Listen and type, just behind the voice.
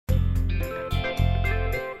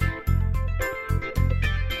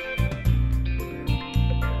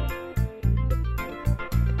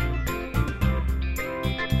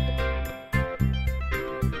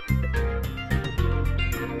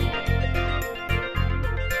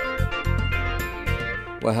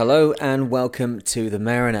Well, hello and welcome to The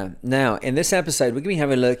Mariner. Now, in this episode, we're going to be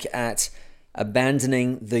having a look at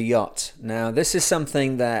abandoning the yacht. Now, this is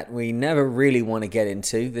something that we never really want to get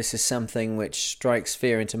into. This is something which strikes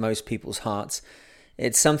fear into most people's hearts.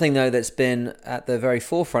 It's something, though, that's been at the very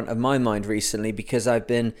forefront of my mind recently because I've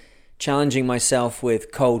been challenging myself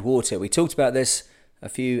with cold water. We talked about this a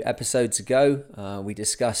few episodes ago. We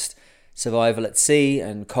discussed survival at sea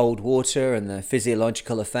and cold water and the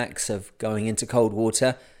physiological effects of going into cold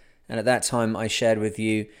water. And at that time, I shared with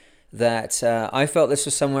you that I felt this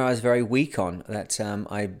was somewhere I was very weak on, that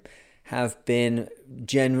I have been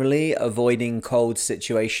generally avoiding cold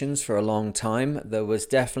situations for a long time. There was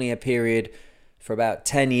definitely a period for about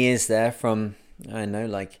 10 years there from, I don't know,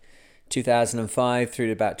 like 2005 through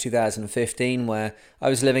to about 2015, where I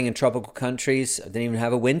was living in tropical countries. I didn't even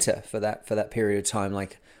have a winter for that period of time.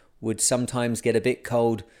 Like, would sometimes get a bit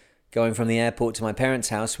cold going from the airport to my parents'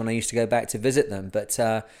 house when I used to go back to visit them. But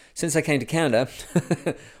since I came to Canada,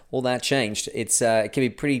 all that changed. It can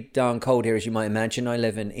be pretty darn cold here, as you might imagine. I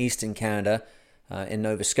live in eastern Canada, in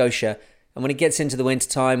Nova Scotia. And when it gets into the winter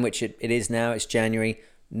time, which it is now, it's January,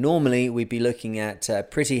 normally we'd be looking at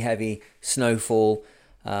pretty heavy snowfall.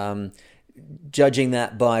 Judging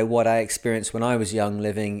that by what I experienced when I was young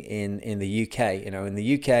living in the UK. You know, in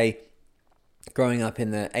the UK, growing up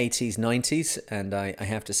in the 80s, 90s, and I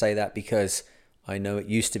have to say that because I know it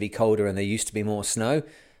used to be colder and there used to be more snow,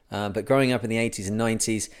 but growing up in the 80s and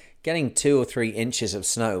 90s, getting 2 or 3 inches of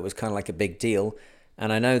snow was kind of like a big deal.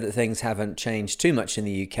 And I know that things haven't changed too much in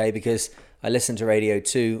the UK because I listen to Radio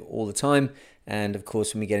 2 all the time, and of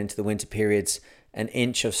course when we get into the winter periods, an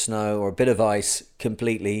inch of snow or a bit of ice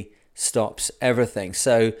completely stops everything.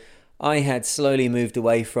 So I had slowly moved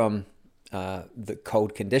away from the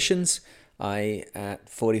cold conditions. At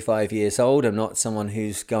 45 years old, I'm not someone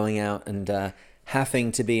who's going out and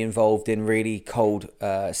having to be involved in really cold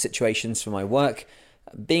situations for my work.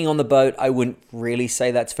 Being on the boat, I wouldn't really say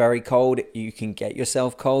that's very cold. You can get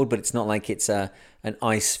yourself cold, but it's not like it's an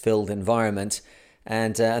ice-filled environment.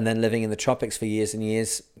 And then living in the tropics for years and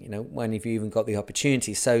years, you know, when have you even got the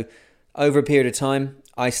opportunity? So over a period of time,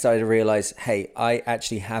 I started to realize, hey, I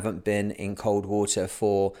actually haven't been in cold water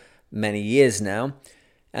for many years now.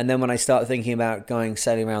 And then when I start thinking about going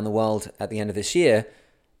sailing around the world at the end of this year,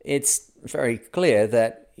 it's very clear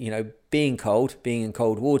that, you know, being in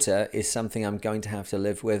cold water is something I'm going to have to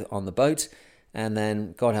live with on the boat. And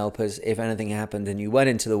then, God help us, if anything happened and you went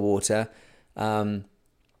into the water, the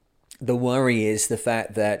worry is the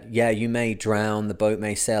fact that, yeah, you may drown, the boat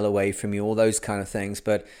may sail away from you, all those kind of things.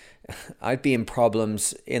 But I'd be in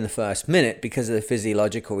problems in the first minute because of the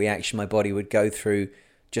physiological reaction my body would go through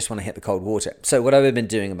just want to hit the cold water. So what have I been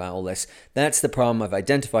doing about all this? That's the problem. I've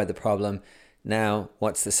identified the problem. Now,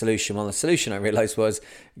 what's the solution? Well, the solution I realized was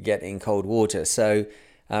get in cold water. So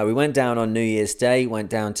we went down on New Year's Day, went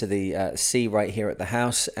down to the sea right here at the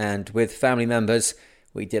house, and with family members,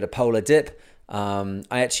 we did a polar dip. I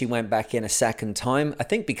actually went back in a second time, I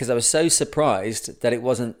think because I was so surprised that it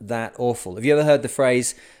wasn't that awful. Have you ever heard the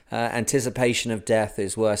phrase, anticipation of death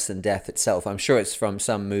is worse than death itself? I'm sure it's from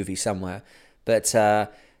some movie somewhere. But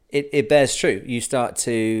it bears true. You start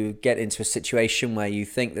to get into a situation where you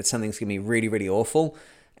think that something's going to be really, really awful.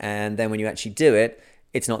 And then when you actually do it,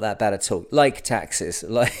 it's not that bad at all. Like taxes,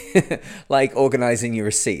 like organizing your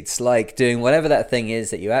receipts, like doing whatever that thing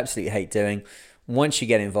is that you absolutely hate doing. Once you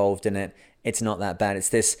get involved in it, it's not that bad. It's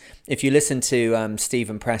this, if you listen to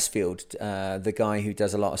Stephen Pressfield, the guy who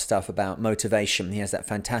does a lot of stuff about motivation, he has that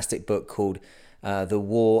fantastic book called The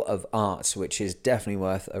War of Art, which is definitely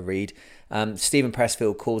worth a read. Stephen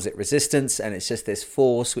Pressfield calls it resistance, and it's just this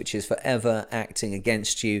force which is forever acting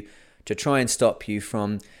against you to try and stop you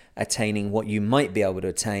from attaining what you might be able to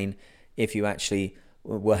attain if you actually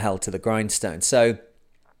were held to the grindstone. So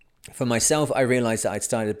for myself, I realized that I'd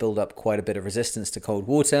started to build up quite a bit of resistance to cold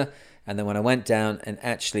water, and then when I went down and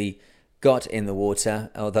actually got in the water,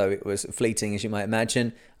 although it was fleeting as you might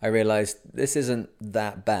imagine, I realized this isn't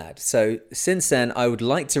that bad. So since then, I would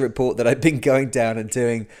like to report that I've been going down and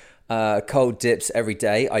doing cold dips every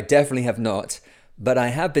day. I definitely have not, but I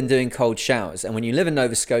have been doing cold showers. And when you live in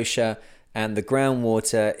Nova Scotia and the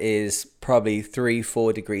groundwater is probably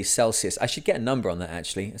 3-4 degrees Celsius, I should get a number on that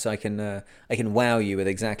actually, so I can wow you with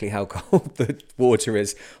exactly how cold the water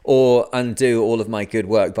is, or undo all of my good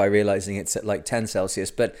work by realizing it's at like 10 Celsius.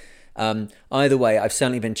 But either way, I've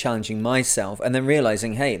certainly been challenging myself and then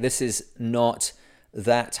realizing, hey, this is not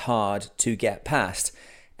that hard to get past.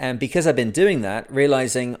 And because I've been doing that,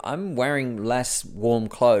 realizing I'm wearing less warm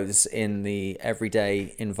clothes in the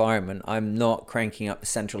everyday environment. I'm not cranking up the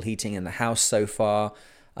central heating in the house so far.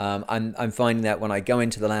 I'm finding that when I go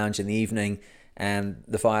into the lounge in the evening and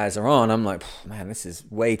the fires are on, I'm like, man, this is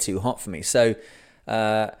way too hot for me. So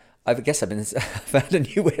I guess I've found a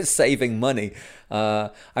new way of saving money. I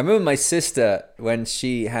remember my sister, when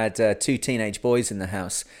she had 2 teenage boys in the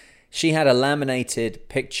house, she had a laminated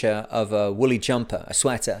picture of a woolly jumper, a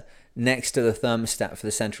sweater, next to the thermostat for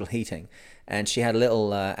the central heating. And she had a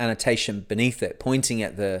little annotation beneath it pointing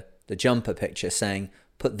at the jumper picture saying,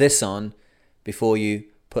 put this on before you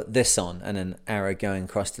put this on, and an arrow going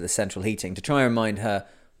across to the central heating to try and remind her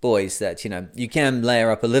boys that, you can layer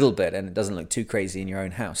up a little bit and it doesn't look too crazy in your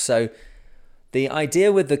own house. So the idea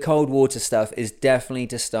with the cold water stuff is definitely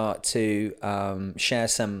to start to share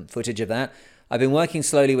some footage of that. I've been working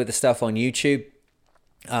slowly with the stuff on YouTube,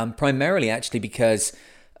 primarily actually because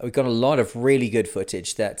we've got a lot of really good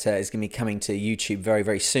footage that is going to be coming to YouTube very,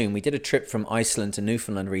 very soon. We did a trip from Iceland to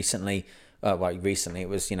Newfoundland recently. Recently, it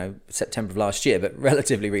was, September of last year, but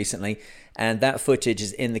relatively recently. And that footage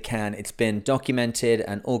is in the can. It's been documented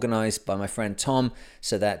and organized by my friend Tom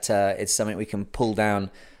so that it's something we can pull down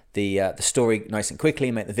the story nice and quickly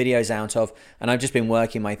and make the videos out of. And I've just been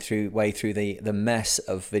working my way through the mess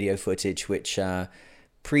of video footage, which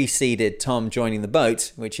preceded Tom joining the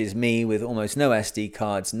boat, which is me with almost no SD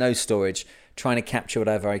cards, no storage, trying to capture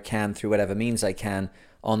whatever I can through whatever means I can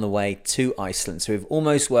on the way to Iceland. So we've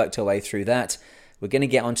almost worked our way through that. We're going to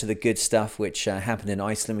get onto the good stuff which happened in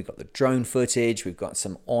Iceland. We've got the drone footage. We've got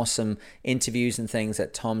some awesome interviews and things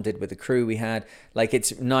that Tom did with the crew we had.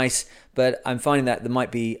 It's nice, but I'm finding that there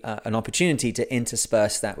might be an opportunity to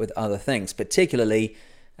intersperse that with other things, particularly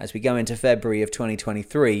as we go into February of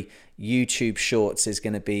 2023. YouTube Shorts is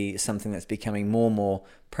going to be something that's becoming more and more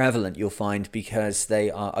prevalent, you'll find, because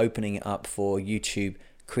they are opening it up for YouTube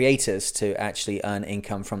creators to actually earn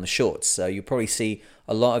income from the shorts. So you'll probably see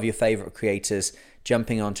a lot of your favorite creators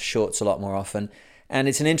jumping onto shorts a lot more often. And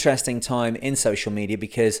it's an interesting time in social media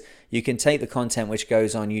because you can take the content which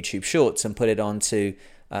goes on YouTube Shorts and put it onto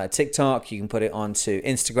TikTok, you can put it onto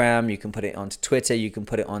Instagram, you can put it onto Twitter, you can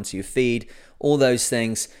put it onto your feed, all those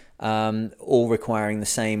things, all requiring the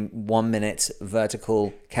same 1 minute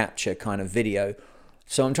vertical capture kind of video.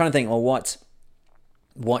 So I'm trying to think, well,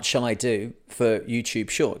 what shall I do for YouTube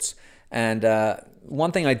Shorts? And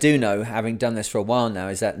one thing I do know, having done this for a while now,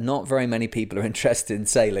 is that not very many people are interested in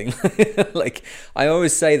sailing. I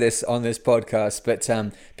always say this on this podcast,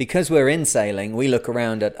 but because we're in sailing, we look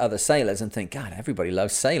around at other sailors and think, God, everybody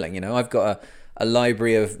loves sailing. I've got a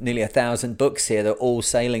library of nearly 1,000 books here. They're all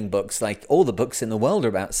sailing books. All the books in the world are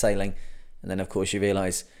about sailing. And then, of course, you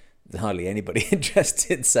realize there's hardly anybody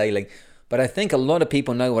interested in sailing. But I think a lot of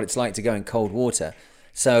people know what it's like to go in cold water.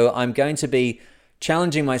 So I'm going to be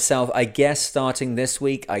challenging myself, I guess, starting this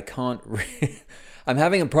week. I'm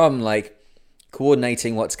having a problem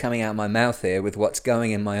coordinating what's coming out of my mouth here with what's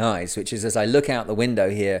going in my eyes, which is as I look out the window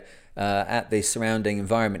here at the surrounding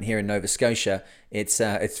environment here in Nova Scotia,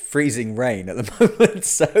 it's freezing rain at the moment.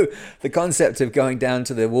 So the concept of going down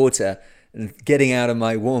to the water and getting out of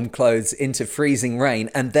my warm clothes into freezing rain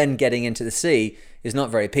and then getting into the sea is not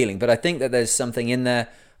very appealing. But I think that there's something in there.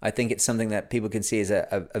 I think it's something that people can see as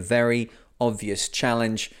a very obvious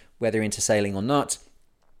challenge, whether you're into sailing or not.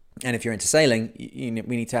 And if you're into sailing,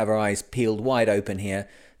 we need to have our eyes peeled wide open here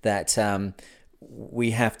that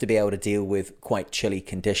we have to be able to deal with quite chilly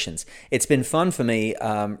conditions. It's been fun for me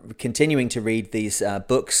continuing to read these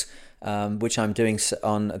books, which I'm doing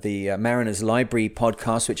on the Mariners Library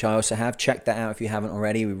podcast, which I also have. Check that out if you haven't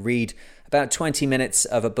already. We read about 20 minutes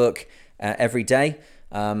of a book every day.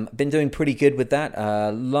 Been doing pretty good with that.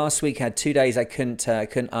 Last week had 2 days I couldn't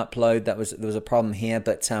upload. There was a problem here,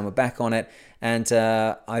 but we're back on it. And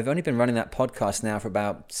I've only been running that podcast now for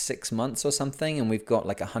about 6 months or something, and we've got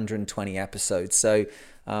 120 episodes. So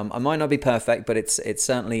I might not be perfect, but it's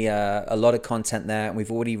certainly a lot of content there. And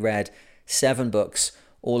we've already read 7 books,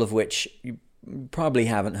 all of which you probably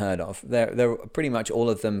haven't heard of. They're pretty much all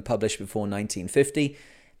of them published before 1950,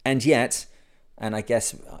 and yet. And I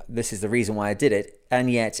guess this is the reason why I did it. And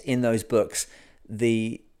yet, in those books,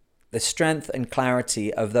 the strength and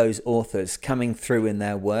clarity of those authors coming through in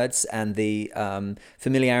their words, and the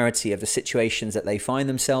familiarity of the situations that they find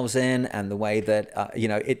themselves in, and the way that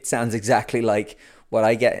it sounds exactly like what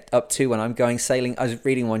I get up to when I'm going sailing. I was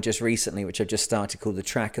reading one just recently, which I've just started, called "The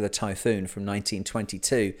Track of the Typhoon" from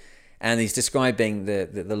 1922, and he's describing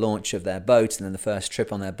the launch of their boat and then the first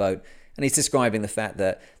trip on their boat. And he's describing the fact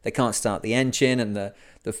that they can't start the engine, and the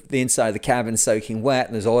inside of the cabin soaking wet,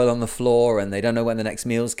 and there's oil on the floor, and they don't know when the next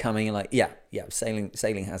meal's coming. And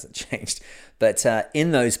sailing hasn't changed. But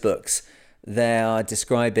in those books, they are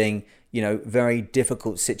describing very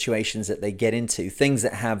difficult situations that they get into, things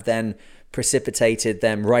that have then precipitated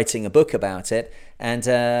them writing a book about it. And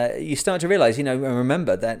you start to realize, and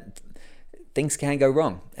remember that things can go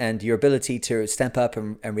wrong, and your ability to step up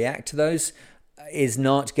and react to those is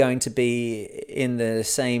not going to be in the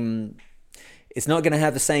same. It's not going to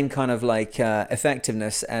have the same kind of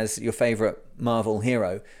effectiveness as your favorite Marvel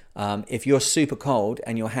hero. If you're super cold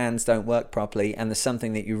and your hands don't work properly, and there's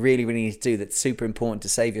something that you really, really need to do that's super important to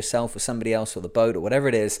save yourself or somebody else or the boat or whatever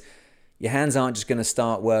it is, your hands aren't just going to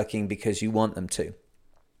start working because you want them to.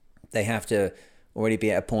 They have to already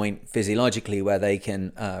be at a point physiologically where they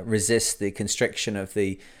can resist the constriction of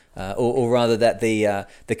the or rather that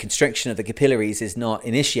the constriction of the capillaries is not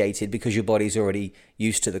initiated because your body's already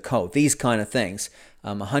used to the cold. These kind of things.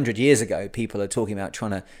 100 years ago, people are talking about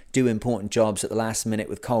trying to do important jobs at the last minute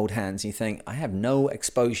with cold hands. You think, I have no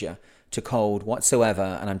exposure to cold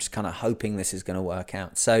whatsoever, and I'm just kind of hoping this is going to work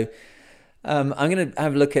out. So I'm going to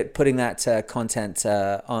have a look at putting that content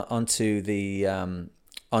onto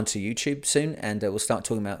YouTube soon, and we'll start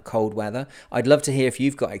talking about cold weather. I'd love to hear if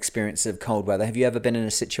you've got experience of cold weather. Have you ever been in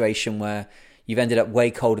a situation where you've ended up way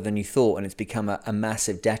colder than you thought, and it's become a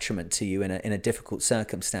massive detriment to you in a difficult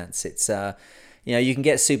circumstance? It's you can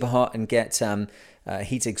get super hot and get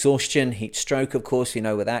heat exhaustion, heat stroke. Of course, you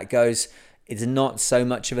know where that goes. It's not so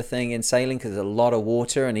much of a thing in sailing because there's a lot of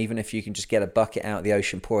water, and even if you can just get a bucket out of the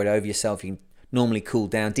ocean, pour it over yourself, you can normally cool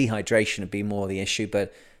down. Dehydration would be more the issue,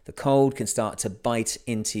 but the cold can start to bite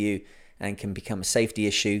into you and can become a safety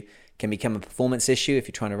issue, can become a performance issue if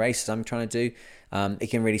you're trying to race, as I'm trying to do. It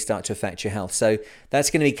can really start to affect your health. So that's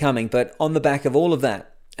going to be coming. But on the back of all of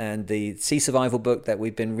that, and the Sea Survival book that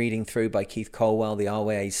we've been reading through by Keith Colwell, the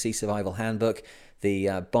RWA Sea Survival Handbook,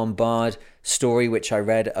 the Bombard story, which I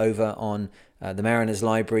read over on the Mariner's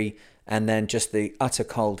Library, and then just the utter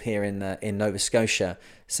cold here in Nova Scotia.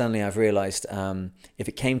 Suddenly I've realized if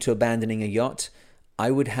it came to abandoning a yacht, I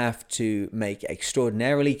would have to make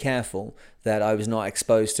extraordinarily careful that I was not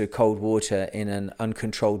exposed to cold water in an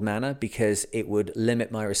uncontrolled manner, because it would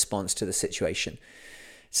limit my response to the situation.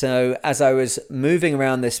 So as I was moving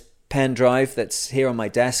around this pen drive that's here on my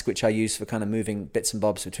desk, which I use for kind of moving bits and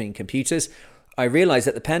bobs between computers, I realized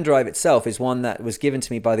that the pen drive itself is one that was given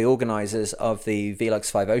to me by the organizers of the Velux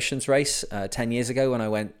 5 Oceans race 10 years ago when I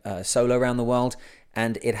went solo around the world.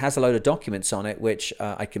 And it has a load of documents on it, which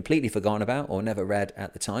I'd completely forgotten about or never read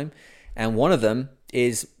at the time. And one of them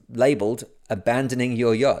is labeled Abandoning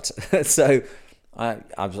Your Yacht. So I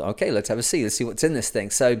was okay, let's have a see. Let's see what's in this thing.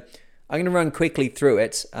 So I'm going to run quickly through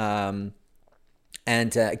it and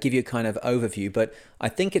give you a kind of overview. But I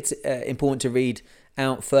think it's important to read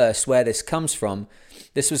out first where this comes from.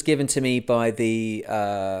 This was given to me by the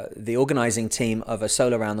organizing team of a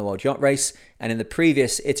solo around the world yacht race. And in the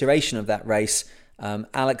previous iteration of that race,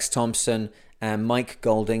 Alex Thompson and Mike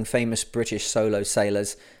Golding, famous British solo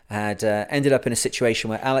sailors, had ended up in a situation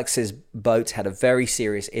where Alex's boat had a very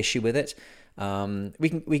serious issue with it. We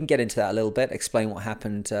can get into that a little bit, explain what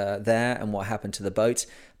happened there and what happened to the boat.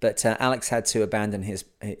 But Alex had to abandon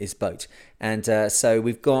his boat. And so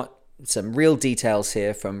we've got some real details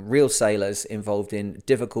here from real sailors involved in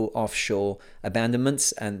difficult offshore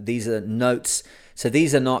abandonments. And these are notes. So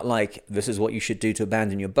these are not like, this is what you should do to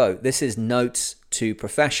abandon your boat. This is notes to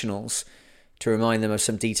professionals to remind them of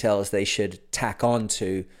some details they should tack on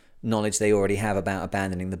to knowledge they already have about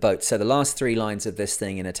abandoning the boat. So the last 3 lines of this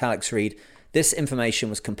thing in italics read, this information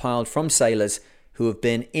was compiled from sailors who have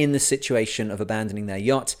been in the situation of abandoning their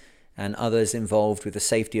yacht and others involved with the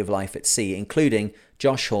safety of life at sea, including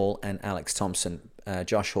Josh Hall and Alex Thompson.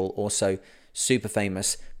 Josh Hall, also super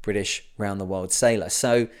famous British round-the-world sailor.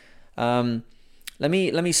 So let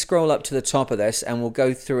me scroll up to the top of this, and we'll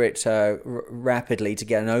go through it rapidly to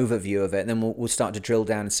get an overview of it, and then we'll start to drill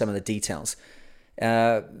down in some of the details.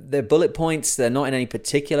 They're bullet points. They're not in any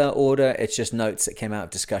particular order. It's just notes that came out of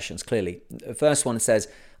discussions, clearly. The first one says,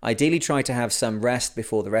 ideally try to have some rest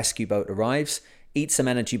before the rescue boat arrives. Eat some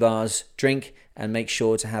energy bars, drink, and make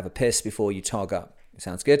sure to have a piss before you tog up.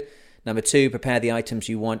 Sounds good. Number 2, prepare the items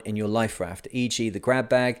you want in your life raft, e.g. the grab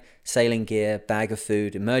bag, sailing gear, bag of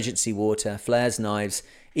food, emergency water, flares, knives,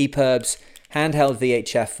 EPIRBs, handheld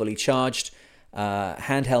VHF fully charged,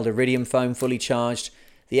 handheld iridium foam fully charged.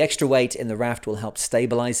 The extra weight in the raft will help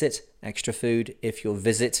stabilize it. Extra food, if your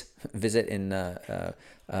visit in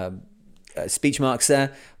speech marks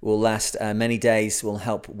there, will last many days, will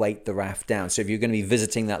help weight the raft down. So if you're going to be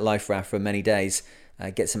visiting that life raft for many days,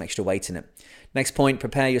 get some extra weight in it. Next point,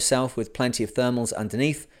 prepare yourself with plenty of thermals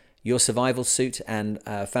underneath, your survival suit and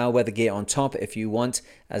foul weather gear on top if you want,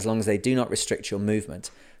 as long as they do not restrict your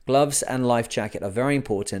movement. Gloves and life jacket are very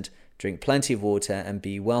important. Drink plenty of water and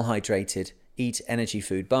be well hydrated. eat energy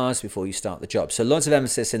food bars before you start the job. So lots of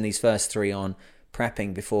emphasis in these first 3 on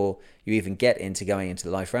prepping before you even get into going into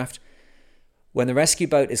the life raft. When the rescue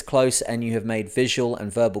boat is close and you have made visual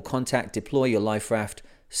and verbal contact, deploy your life raft.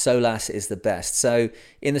 SOLAS is the best. So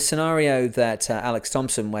in the scenario that Alex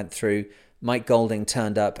Thompson went through, Mike Golding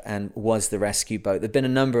turned up and was the rescue boat. There have been a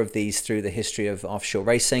number of these through the history of offshore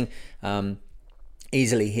racing.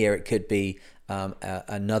 Easily here it could be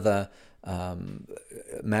another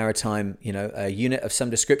maritime, a unit of some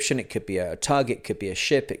description. It could be a tug, it could be a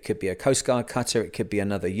ship, it could be a Coast Guard cutter, it could be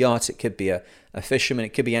another yacht, it could be a fisherman,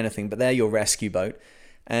 it could be anything, but they're your rescue boat.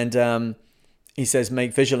 And he says,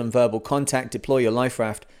 make visual and verbal contact, deploy your life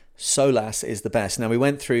raft. SOLAS is the best. Now, we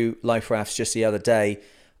went through life rafts just the other day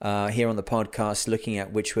here on the podcast, looking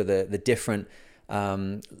at which were the different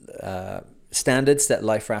standards that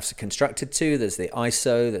life rafts are constructed to. There's the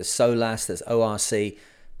ISO, there's SOLAS, there's ORC,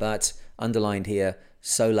 but underlined here,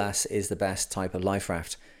 SOLAS is the best type of life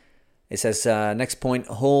raft. It says, next point,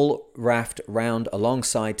 haul raft round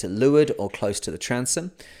alongside to leeward or close to the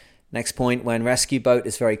transom. Next point, when rescue boat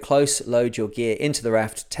is very close, load your gear into the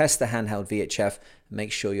raft, test the handheld VHF, and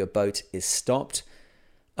make sure your boat is stopped.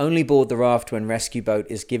 Only board the raft when rescue boat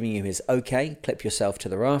is giving you his okay. Clip yourself to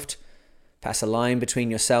the raft. Pass a line between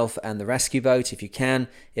yourself and the rescue boat if you can.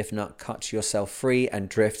 If not, cut yourself free and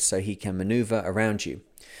drift so he can maneuver around you.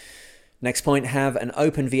 Next point, have an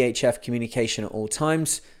open VHF communication at all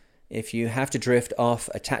times. If you have to drift off,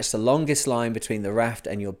 attach the longest line between the raft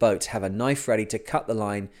and your boat. Have a knife ready to cut the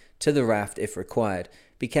line to the raft if required.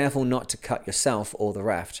 Be careful not to cut yourself or the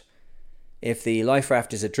raft. If the life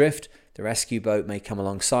raft is adrift, the rescue boat may come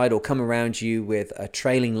alongside or come around you with a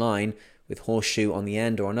trailing line with horseshoe on the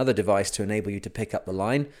end or another device to enable you to pick up the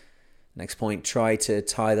line. Next point, try to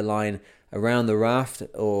tie the line around the raft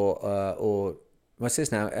or what's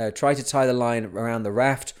this now? Try to tie the line around the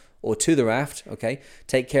raft or to the raft, okay?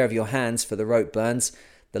 Take care of your hands for the rope burns.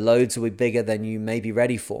 The loads will be bigger than you may be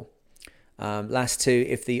ready for. Last 2,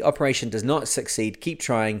 if the operation does not succeed, keep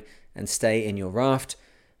trying and stay in your raft.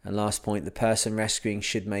 And last point, the person rescuing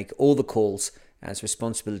should make all the calls as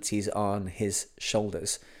responsibilities are on his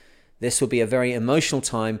shoulders. This will be a very emotional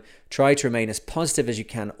time. Try to remain as positive as you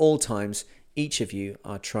can all times. Each of you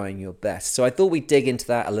are trying your best. So I thought we'd dig into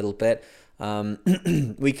that a little bit.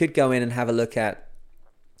 We could go in and have a look at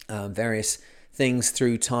various things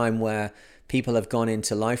through time where people have gone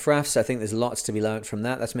into life rafts. I think there's lots to be learned from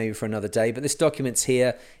that. That's maybe for another day. But this document's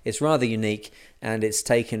here. It's rather unique, and it's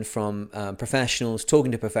taken from professionals,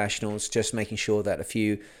 talking to professionals, just making sure that a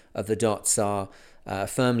few of the dots are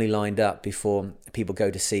firmly lined up before people go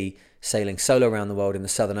to sea sailing solo around the world in the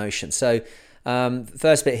Southern Ocean. So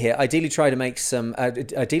first bit here, ideally try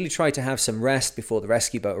to have some rest before the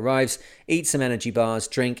rescue boat arrives. Eat some energy bars,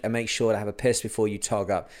 drink, and make sure to have a piss before you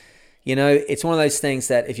tog up. You know, it's one of those things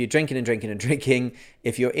that if you're drinking,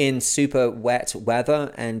 if you're in super wet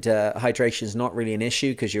weather and hydration is not really an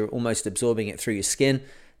issue because you're almost absorbing it through your skin,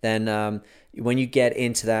 then when you get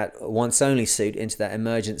into that once only suit, into that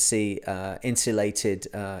emergency insulated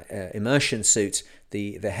immersion suit,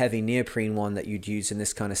 the heavy neoprene one that you'd use in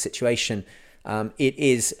this kind of situation, it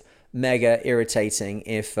is mega irritating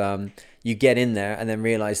if you get in there and then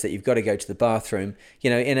realize that you've got to go to the bathroom. You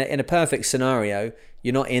know, in a perfect scenario,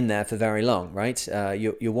 you're not in there for very long, right?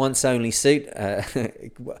 Your once only suit,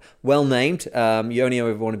 well named. You only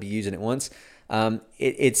ever want to be using it once.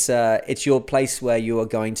 It's your place where you are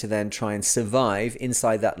going to then try and survive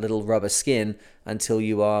inside that little rubber skin until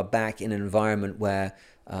you are back in an environment where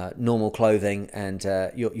normal clothing and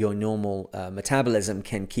your normal metabolism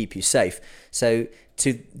can keep you safe. So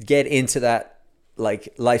to get into that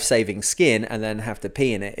like life-saving skin and then have to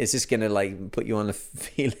pee in it is just going to like put you on a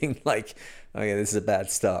feeling like, okay, this is a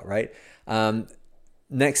bad start, right?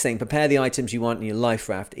 Next thing, prepare the items you want in your life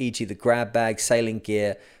raft, e.g. the grab bag, sailing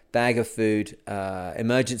gear, bag of food,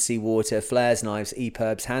 emergency water, flares, knives,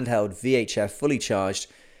 EPIRBs, handheld VHF fully charged,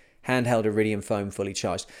 handheld iridium foam fully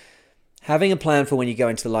charged. Having a plan for when you go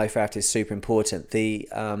into the life raft is super important. The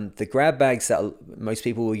grab bags that most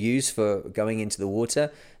people will use for going into the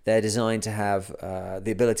water, they're designed to have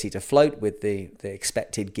the ability to float with the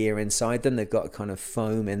expected gear inside them. They've got a kind of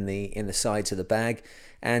foam in the sides of the bag.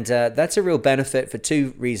 And that's a real benefit for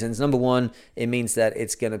 2 reasons. Number one, it means that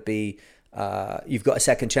it's going to be, you've got a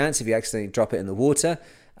second chance if you accidentally drop it in the water.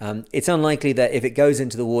 It's unlikely that if it goes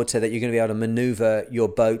into the water that you're going to be able to maneuver your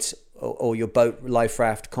boat or your boat life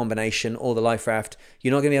raft combination or the life raft.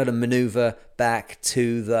 You're not going to be able to maneuver back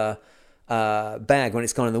to the bag when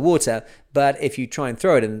it's gone in the water. But if you try and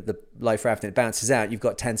throw it in the life raft and it bounces out, you've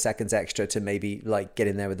got 10 seconds extra to maybe like get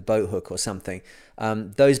in there with a boat hook or something.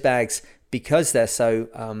 Those bags, because they're so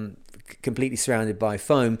completely surrounded by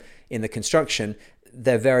foam in the construction,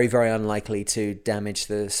 they're very, very unlikely to damage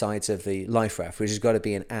the sides of the life raft, which has got to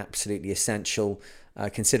be an absolutely essential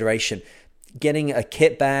consideration. Getting a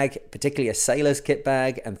kit bag, particularly a sailor's kit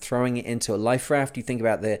bag, and throwing it into a life raft, you think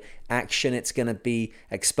about the action it's going to be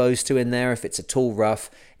exposed to in there. If it's at all rough,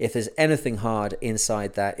 if there's anything hard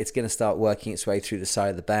inside that, it's going to start working its way through the side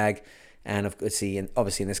of the bag. And obviously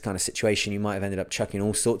in this kind of situation, you might have ended up chucking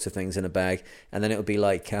all sorts of things in a bag, and then it would be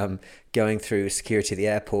like going through security at the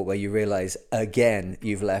airport where you realize again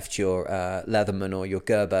you've left your Leatherman or your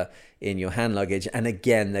Gerber in your hand luggage, and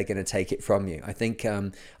again they're going to take it from you. I think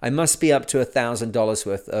I must be up to $1,000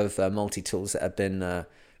 worth of multi-tools that have been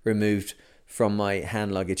removed from my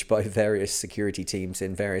hand luggage by various security teams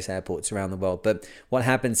in various airports around the world. But what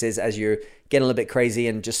happens is, as you're getting a little bit crazy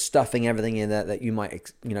and just stuffing everything in there that you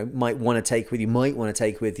might want to take with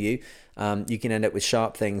you, you can end up with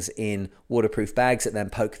sharp things in waterproof bags that then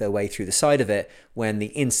poke their way through the side of it when the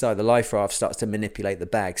inside of the life raft starts to manipulate the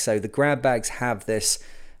bag. So the grab bags have this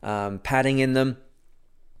padding in them.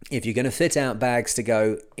 If you're going to fit out bags to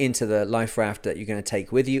go into the life raft that you're going to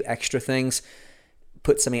take with you, extra things,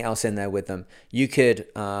 put something else in there with them. You could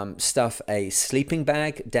stuff a sleeping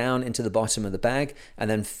bag down into the bottom of the bag and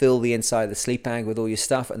then fill the inside of the sleep bag with all your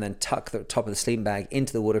stuff, and then tuck the top of the sleeping bag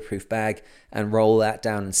into the waterproof bag and roll that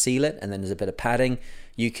down and seal it, and then there's a bit of padding.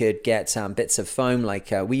 You could get bits of foam,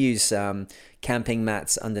 like we use camping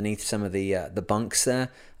mats underneath some of the bunks there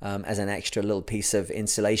as an extra little piece of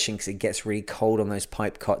insulation, because it gets really cold on those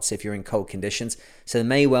pipe cots if you're in cold conditions. So there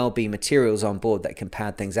may well be materials on board that can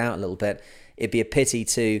pad things out a little bit. It'd be a pity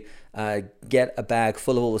to get a bag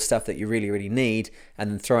full of all the stuff that you really, really need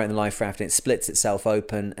and then throw it in the life raft and it splits itself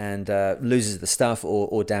open and loses the stuff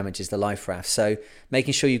or damages the life raft. So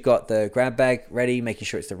making sure you've got the grab bag ready, making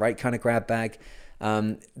sure it's the right kind of grab bag.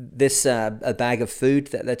 This a bag of food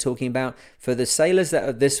that they're talking about. For the sailors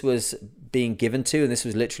that this was being given to, and this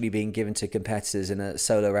was literally being given to competitors in a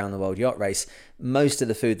solo around the world yacht race, most of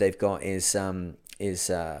the food they've got is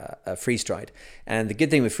freeze-dried. And the good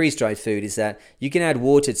thing with freeze-dried food is that you can add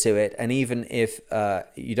water to it, and even if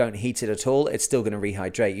you don't heat it at all, it's still going to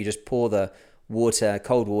rehydrate. You just pour the water,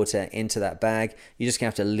 cold water, into that bag. You just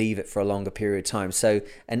have to leave it for a longer period of time. So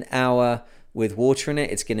an hour with water in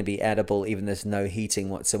it, it's going to be edible, even there's no heating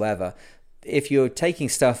whatsoever. If you're taking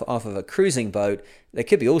stuff off of a cruising boat, there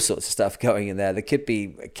could be all sorts of stuff going in there. There could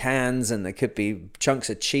be cans, and there could be chunks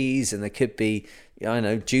of cheese, and there could be,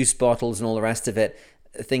 juice bottles and all the rest of it.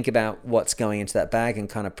 Think about what's going into that bag and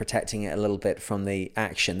kind of protecting it a little bit from the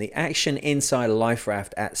action. The action inside a life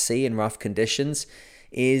raft at sea in rough conditions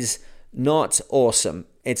is not awesome.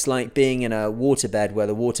 It's like being in a waterbed where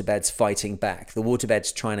the waterbed's fighting back. The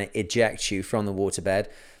waterbed's trying to eject you from the waterbed,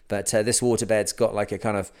 but this waterbed's got like a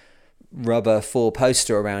kind of rubber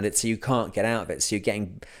four-poster around it, so you can't get out of it. So you're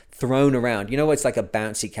getting thrown around. You know what? It's like a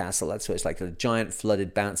bouncy castle. That's what it's like, a giant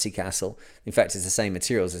flooded bouncy castle. In fact, it's the same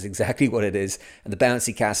materials. It's exactly what it is. And the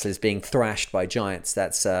bouncy castle is being thrashed by giants.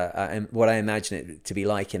 That's what I imagine it to be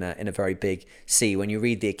like in a very big sea. When you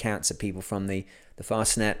read the accounts of people from the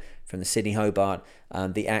Fastnet, from the Sydney Hobart,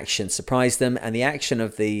 the action surprised them, and the action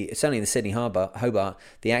of certainly in the Sydney Hobart,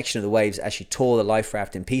 the action of the waves actually tore the life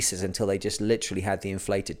raft in pieces until they just literally had the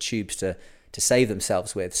inflated tubes to save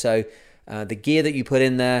themselves with. So the gear that you put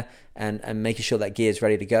in there and making sure that gear is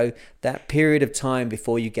ready to go, that period of time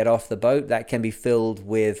before you get off the boat, that can be filled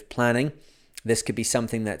with planning. This could be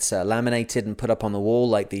something that's laminated and put up on the wall,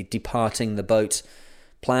 like the departing the boat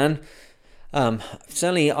plan.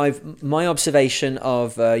 Certainly my observation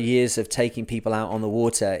of years of taking people out on the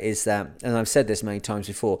water is that, and I've said this many times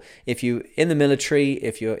before, if you're in the military,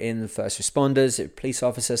 if you're in the first responders, if police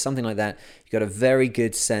officer, something like that, you've got a very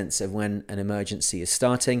good sense of when an emergency is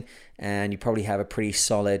starting, and you probably have a pretty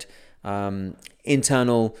solid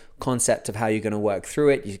internal concept of how you're going to work through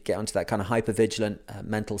it. You get onto that kind of hypervigilant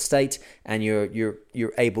mental state, and you're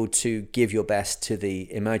able to give your best to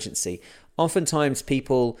the emergency. Oftentimes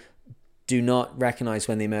people do not recognize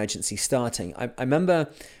when the emergency is starting. I remember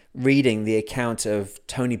reading the account of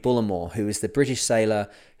Tony Bullimore, who is the British sailor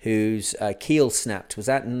whose keel snapped. Was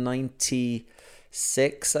that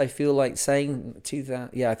 96? I feel like saying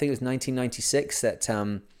 2000. Yeah, I think it was 1996. That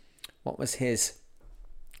what was his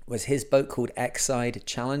boat called Exide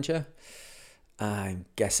Challenger? I'm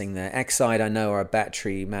guessing there. Exide, I know, are a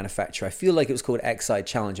battery manufacturer. I feel like it was called Exide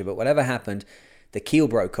Challenger, but whatever happened, the keel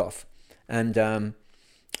broke off, and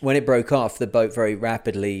when it broke off, the boat very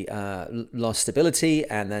rapidly lost stability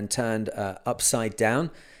and then turned upside down.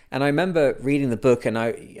 And I remember reading the book, and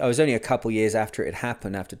I was only a couple years after it had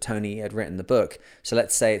happened, after Tony had written the book. So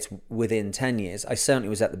let's say it's within 10 years. I certainly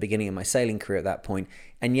was at the beginning of my sailing career at that point.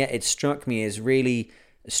 And yet it struck me as really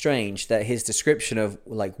strange that his description of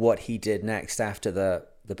like what he did next after the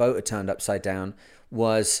boat had turned upside down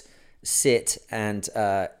was sit and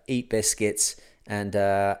eat biscuits. And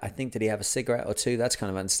I think, did he have a cigarette or two? That's kind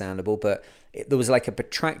of understandable. But there was like a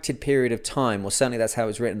protracted period of time, or certainly that's how it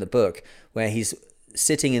was written in the book, where he's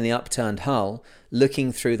sitting in the upturned hull,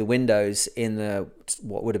 looking through the windows in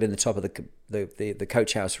what would have been the top of the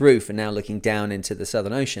coach house roof, and now looking down into the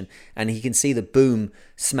Southern Ocean, and he can see the boom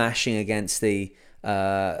smashing against the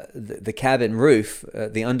cabin roof,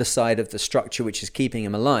 the underside of the structure which is keeping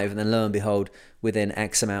him alive, and then lo and behold, within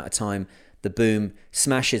X amount of time, the boom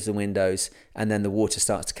smashes the windows, and then the water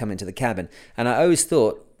starts to come into the cabin. And I always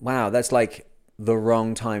thought, wow, that's like the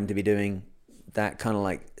wrong time to be doing that kind of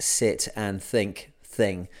like sit and think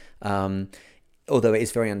thing, although it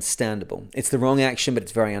is very understandable. It's the wrong action, but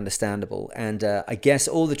it's very understandable. And I guess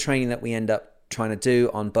all the training that we end up trying to do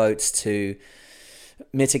on boats to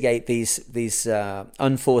mitigate these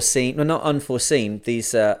unforeseen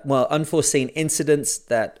incidents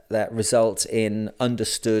that result in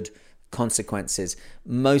understood consequences.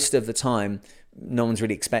 Most of the time, no one's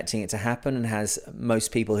really expecting it to happen, and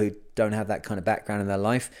most people who don't have that kind of background in their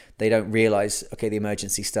life, they don't realize, okay, the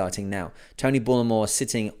emergency's starting now. Tony Bullimore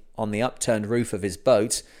sitting on the upturned roof of his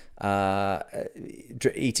boat,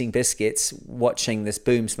 eating biscuits, watching this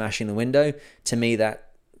boom smashing the window. To me, that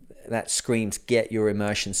screams, get your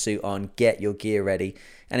immersion suit on, get your gear ready.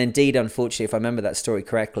 And indeed, unfortunately, if I remember that story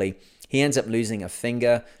correctly, he ends up losing a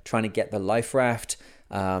finger trying to get the life raft,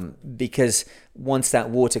 because once that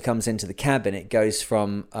water comes into the cabin, it goes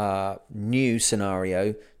from new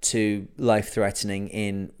scenario to life-threatening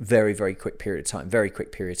in very, very quick period of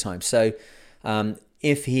time. So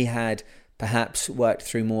if he had perhaps worked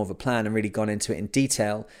through more of a plan and really gone into it in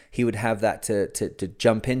detail, he would have that to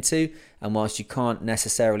jump into. And whilst you can't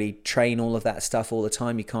necessarily train all of that stuff all the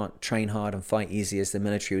time, you can't train hard and fight easy, as the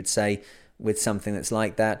military would say, with something that's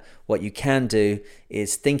like that. What you can do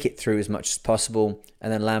is think it through as much as possible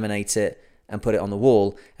and then laminate it and put it on the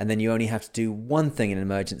wall. And then you only have to do one thing in an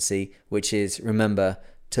emergency, which is remember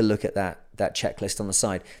to look at that checklist on the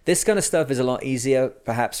side. This kind of stuff is a lot easier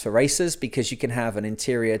perhaps for racers, because you can have an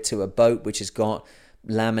interior to a boat which has got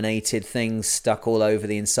laminated things stuck all over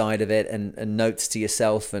the inside of it, and notes to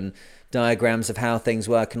yourself and diagrams of how things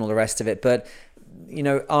work and all the rest of it. But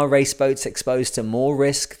are race boats exposed to more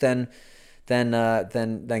risk than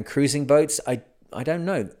cruising boats? I don't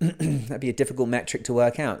know. That'd be a difficult metric to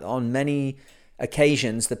work out. On many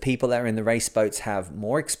occasions, the people that are in the race boats have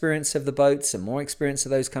more experience of the boats and more experience of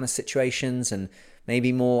those kind of situations, and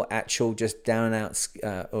maybe more actual just down and out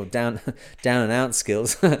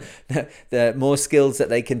skills. The more skills that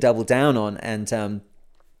they can double down on and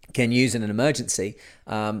can use in an emergency.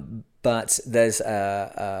 But there's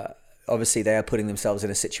obviously they are putting themselves in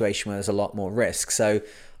a situation where there's a lot more risk. So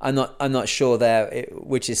I'm not sure there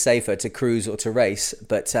which is safer, to cruise or to race.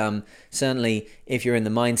 But certainly, if you're in the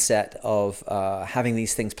mindset of having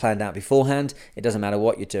these things planned out beforehand, it doesn't matter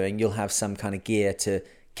what you're doing, you'll have some kind of gear to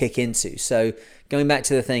kick into. So going back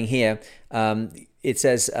to the thing here, it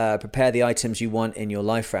says prepare the items you want in your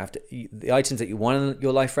life raft. The items that you want in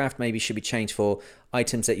your life raft maybe should be changed for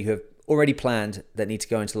items that you have already planned that need to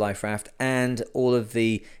go into life raft, and all of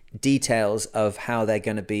the details of how they're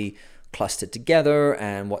going to be clustered together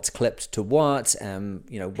and what's clipped to what, and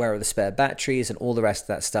where are the spare batteries and all the rest of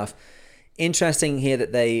that stuff. Interesting here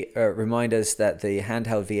that they remind us that the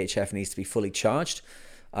handheld VHF needs to be fully charged.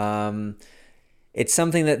 It's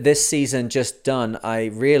something that this season just done, I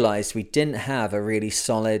realized we didn't have a really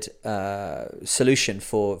solid solution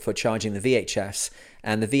for charging the VHFs.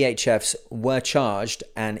 And the VHFs were charged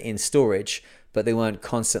and in storage, but they weren't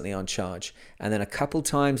constantly on charge. And then a couple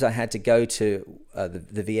times I had to go to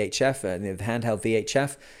the VHF, the handheld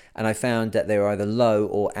VHF, and I found that they were either low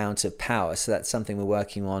or out of power. So that's something we're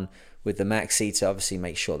working on with the Maxi to obviously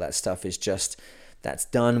make sure that stuff is that's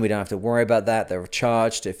done. We don't have to worry about that. They're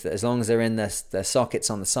charged. As long as they're in their sockets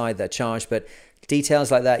on the side, they're charged. But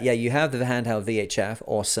details like that, yeah, you have the handheld VHF,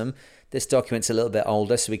 awesome. This document's a little bit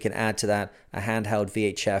older, so we can add to that a handheld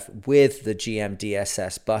VHF with the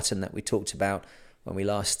GMDSS button that we talked about when we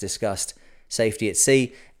last discussed safety at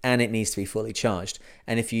sea, and it needs to be fully charged.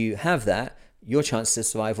 And if you have that, your chances of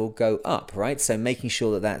survival go up, right? So making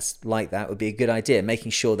sure that that's like that would be a good idea.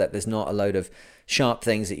 Making sure that there's not a load of sharp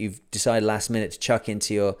things that you've decided last minute to chuck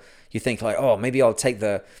into you think like, oh, maybe I'll take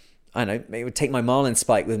the I don't know, it would take my marlin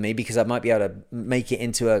spike with me because I might be able to make it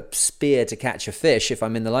into a spear to catch a fish if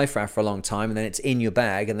I'm in the life raft for a long time, and then it's in your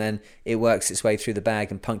bag, and then it works its way through the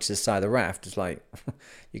bag and punctures the side of the raft. It's like,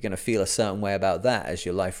 you're going to feel a certain way about that as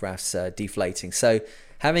your life raft's deflating. So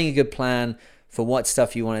having a good plan for what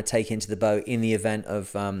stuff you want to take into the boat in the event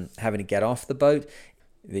of having to get off the boat.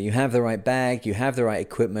 You have the right bag, you have the right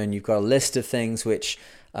equipment, you've got a list of things which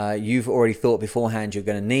you've already thought beforehand you're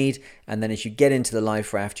going to need, and then as you get into the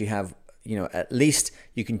life raft, you have, at least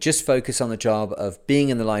you can just focus on the job of being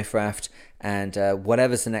in the life raft and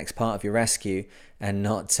whatever's the next part of your rescue, and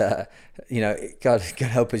not, God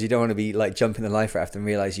help us, you don't want to be like jumping the life raft and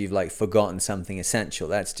realize you've like forgotten something essential.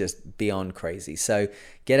 That's just beyond crazy. So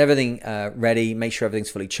get everything ready, make sure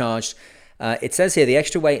everything's fully charged. It says here the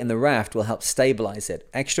extra weight in the raft will help stabilize it.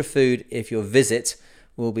 Extra food, if your visit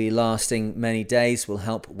will be lasting many days, will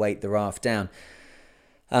help weight the raft down.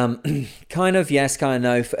 Kind of yes, kind of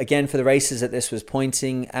no. Again, for the racers that this was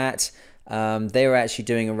pointing at, they were actually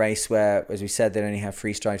doing a race where, as we said, they only have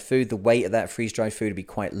freeze-dried food. The weight of that freeze-dried food would be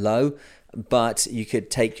quite low, but you could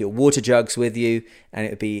take your water jugs with you, and it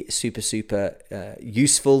would be super, super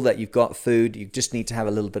useful that you've got food. You just need to have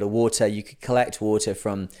a little bit of water. You could collect water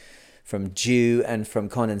from dew and from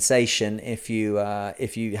condensation if you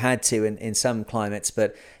had to in some climates,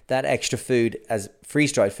 but that extra food as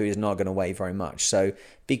freeze-dried food is not going to weigh very much. So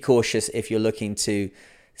be cautious if you're looking to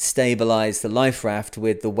stabilize the life raft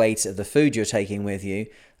with the weight of the food you're taking with you,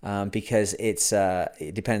 because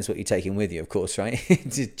it depends what you're taking with you, of course, right?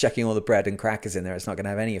 Just chucking all the bread and crackers in there, it's not going to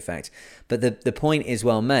have any effect. But the point is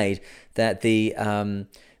well made that the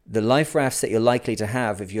life rafts that you're likely to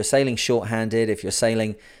have, if you're sailing short-handed, if you're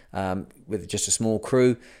sailing with just a small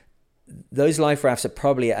crew, those life rafts are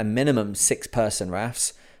probably at a minimum 6-person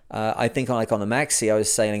rafts. I think like on the Maxi I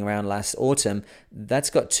was sailing around last autumn, that's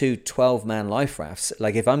got 2 12-man life rafts.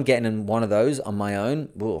 Like if I'm getting in one of those on my own,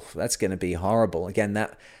 oof, that's going to be horrible. Again,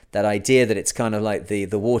 that idea that it's kind of like the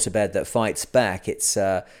waterbed that fights back, it's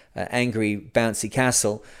an angry bouncy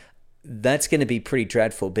castle, that's going to be pretty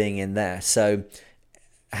dreadful being in there. So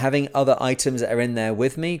having other items that are in there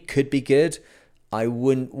with me could be good. I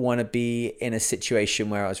wouldn't want to be in a situation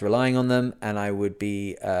where I was relying on them, and I would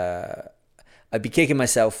be I'd be kicking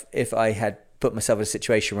myself if I had put myself in a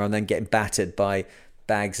situation where I'm then getting battered by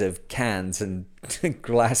bags of cans and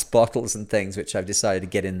glass bottles and things, which I've decided to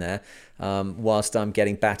get in there, whilst I'm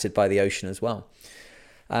getting battered by the ocean as well.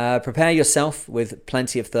 Prepare yourself with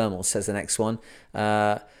plenty of thermals, says the next one.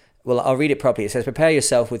 Well, I'll read it properly. It says, prepare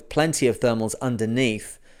yourself with plenty of thermals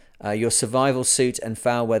underneath, your survival suit and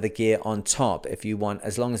foul weather gear on top if you want,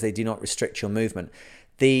 as long as they do not restrict your movement.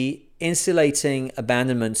 The insulating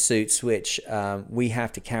abandonment suits, which we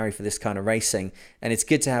have to carry for this kind of racing, and it's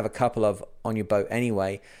good to have a couple of on your boat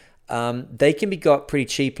anyway, they can be got pretty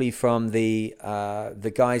cheaply from the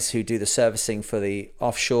guys who do the servicing for the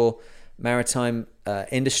offshore maritime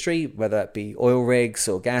industry, whether it be oil rigs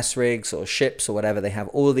or gas rigs or ships or whatever. They have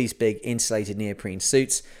all of these big insulated neoprene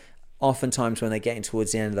suits. Oftentimes when they're getting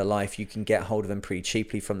towards the end of their life, you can get hold of them pretty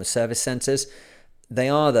cheaply from the service centers. They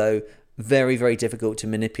are, though, very, very difficult to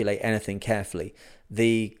manipulate anything carefully.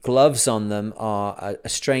 The gloves on them are a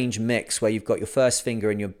strange mix where you've got your first finger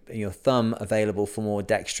and your thumb available for more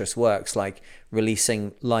dexterous works like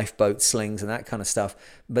releasing lifeboat slings and that kind of stuff,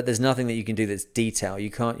 but there's nothing that you can do that's detail. You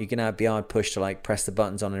can be hard pushed to like press the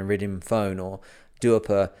buttons on an Iridium phone or do up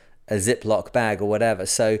a Ziploc bag or whatever.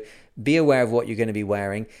 So be aware of what you're going to be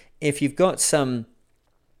wearing. If you've got some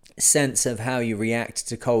sense of how you react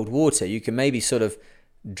to cold water, you can maybe sort of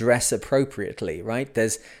dress appropriately, right?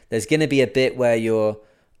 There's going to be a bit where you're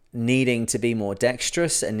needing to be more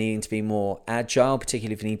dexterous and needing to be more agile,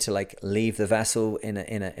 particularly if you need to like leave the vessel in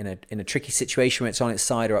a tricky situation where it's on its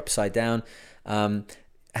side or upside down.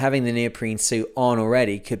 Having the neoprene suit on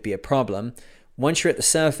already could be a problem. Once you're at the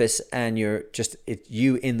surface and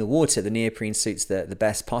you in the water, the neoprene suit's the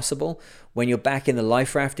best possible. When you're back in the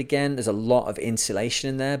life raft again, there's a lot of insulation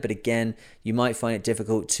in there, but again, you might find it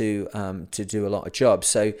difficult to do a lot of jobs.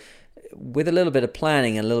 So with a little bit of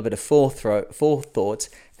planning and a little bit of forethought,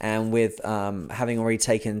 and with having already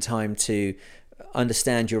taken time to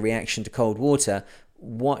understand your reaction to cold water,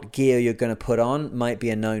 what gear you're going to put on might be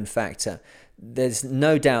a known factor. There's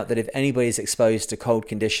no doubt that if anybody is exposed to cold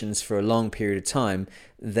conditions for a long period of time,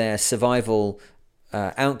 their survival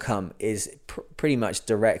outcome is pretty much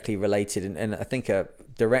directly related, and I think a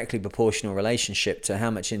directly proportional relationship to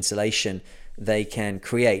how much insulation they can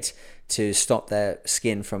create to stop their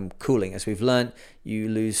skin from cooling. As we've learned, you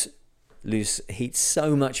lose lose heat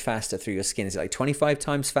so much faster through your skin. Is it like 25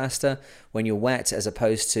 times faster when you're wet as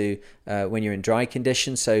opposed to when you're in dry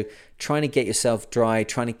conditions? So trying to get yourself dry,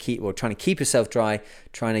 trying to keep yourself dry,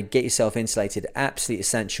 trying to get yourself insulated, absolutely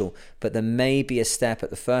essential. But there may be a step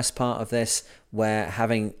at the first part of this where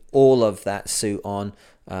having all of that suit on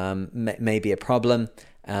may be a problem.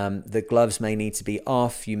 The gloves may need to be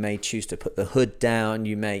off. You may choose to put the hood down.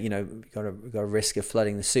 You may, you've got a risk of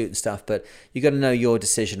flooding the suit and stuff, but you got to know your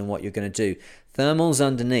decision on what you're going to do. Thermals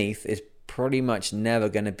underneath is pretty much never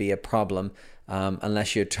going to be a problem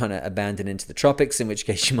unless you're trying to abandon into the tropics, in which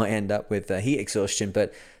case you might end up with heat exhaustion.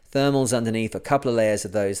 But thermals underneath, a couple of layers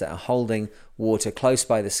of those that are holding water close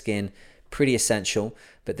by the skin, pretty essential.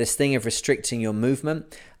 But this thing of restricting your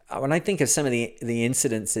movement, when I think of some of the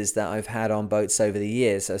incidences that I've had on boats over the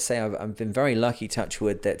years, I say I've been very lucky, touch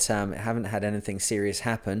wood, that haven't had anything serious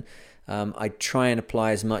happen. I try and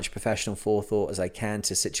apply as much professional forethought as I can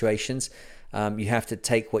to situations. You have to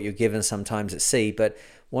take what you're given sometimes at sea, but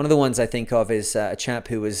one of the ones I think of is a chap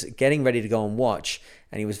who was getting ready to go on watch,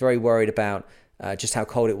 and he was very worried about just how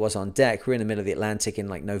cold it was on deck. We're in the middle of the Atlantic in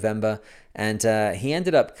like November, and he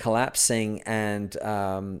ended up collapsing and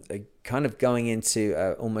kind of going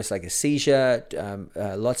into almost like a seizure,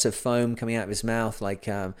 lots of foam coming out of his mouth.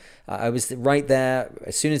 I was right there.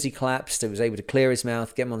 As soon as he collapsed, I was able to clear his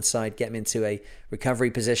mouth, get him on the side, get him into a recovery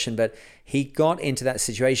position. But he got into that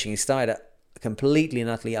situation. He started to completely and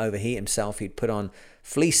utterly overheat himself. He'd put on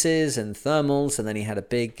fleeces and thermals, and then he had a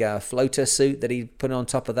big floater suit that he put on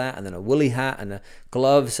top of that, and then a woolly hat and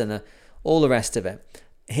gloves and all the rest of it.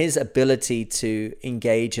 His ability to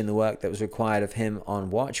engage in the work that was required of him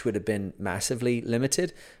on watch would have been massively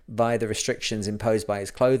limited by the restrictions imposed by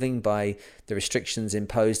his clothing, by the restrictions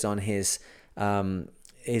imposed on his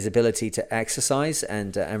ability to exercise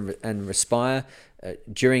and respire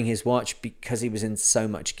during his watch, because he was in so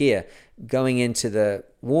much gear. Going into the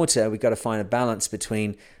water, we've got to find a balance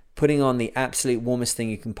between putting on the absolute warmest thing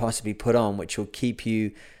you can possibly put on, which will keep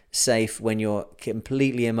you safe when you're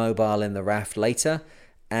completely immobile in the raft later,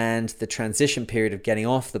 and the transition period of getting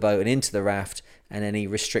off the boat and into the raft, and any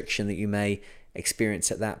restriction that you may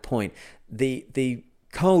experience at that point. The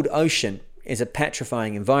cold ocean is a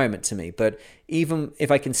petrifying environment to me, but even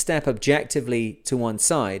if I can step objectively to one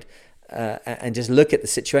side and just look at the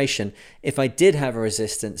situation, if I did have a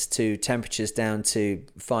resistance to temperatures down to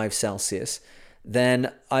 5 Celsius,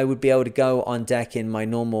 then I would be able to go on deck in my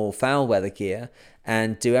normal foul weather gear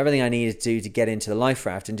and do everything I needed to do to get into the life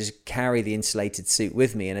raft, and just carry the insulated suit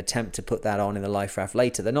with me and attempt to put that on in the life raft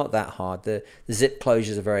later. They're not that hard. The zip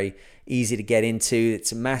closures are very easy to get into.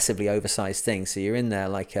 It's a massively oversized thing, so you're in there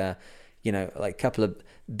like a couple of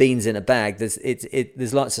beans in a bag.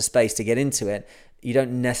 There's lots of space to get into it. You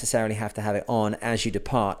don't necessarily have to have it on as you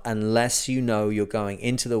depart, unless you know you're going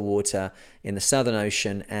into the water in the Southern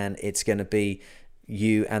Ocean and it's going to be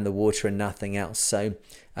you and the water and nothing else. So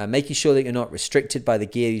making sure that you're not restricted by the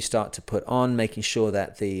gear you start to put on, making sure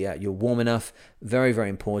that you're warm enough, very, very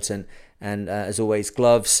important. And as always,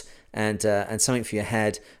 gloves and something for your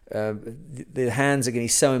head. The hands are going to be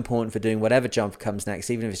so important for doing whatever job comes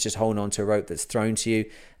next, even if it's just holding on to a rope that's thrown to you.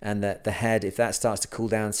 And the head, if that starts to cool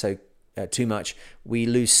down too much, we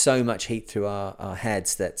lose so much heat through our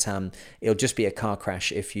heads that it'll just be a car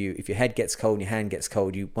crash. If your head gets cold and your hand gets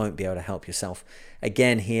cold, you won't be able to help yourself.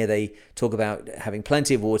 Again, here they talk about having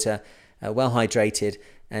plenty of water, well hydrated,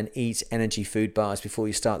 and eat energy food bars before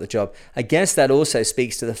you start the job. I guess that also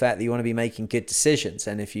speaks to the fact that you want to be making good decisions.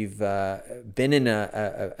 And if you've been in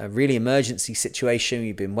a really emergency situation,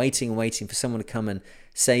 you've been waiting for someone to come and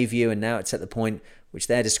save you, and now it's at the point which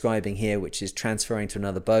they're describing here, which is transferring to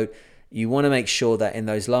another boat, you want to make sure that in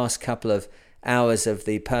those last couple of hours of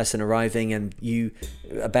the person arriving and you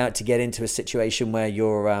about to get into a situation where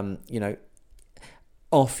you're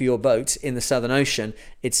off your boat in the Southern Ocean,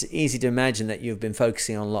 it's easy to imagine that you've been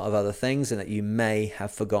focusing on a lot of other things and that you may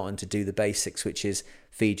have forgotten to do the basics, which is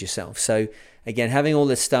feed yourself. So again, having all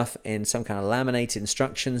this stuff in some kind of laminated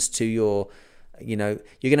instructions to your, you're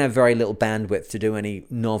going to have very little bandwidth to do any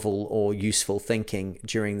novel or useful thinking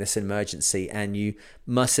during this emergency, and you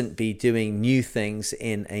mustn't be doing new things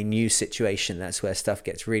in a new situation. That's where stuff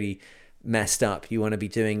gets really messed up. You want to be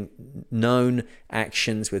doing known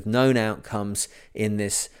actions with known outcomes in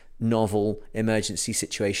this novel emergency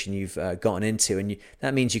situation you've gotten into, and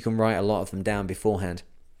that means you can write a lot of them down beforehand.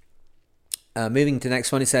 Moving to the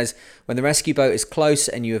next one, it says, when the rescue boat is close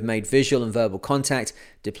and you have made visual and verbal contact,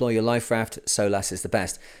 deploy your life raft. SOLAS is the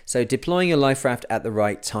best. So deploying your life raft at the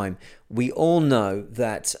right time. We all know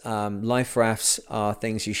that life rafts are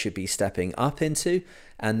things you should be stepping up into,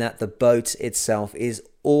 and that the boat itself is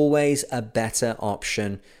always a better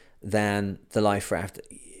option than the life raft.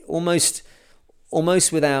 Almost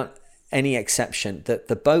without any exception, that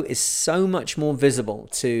the boat is so much more visible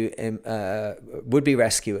to would-be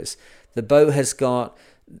rescuers. The boat has got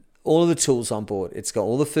all of the tools on board. It's got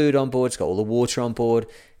all the food on board. It's got all the water on board.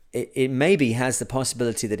 It maybe has the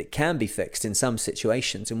possibility that it can be fixed in some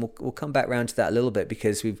situations, and we'll come back around to that a little bit,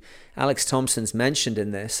 because Alex Thompson's mentioned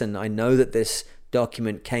in this, and I know that this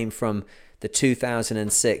document came from the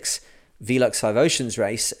 2006 Velux 5 Oceans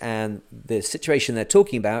race, and the situation they're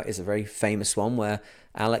talking about is a very famous one where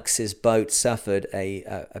Alex's boat suffered a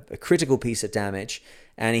critical piece of damage,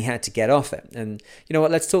 and he had to get off it. And you know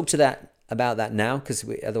what? Let's talk about that now, because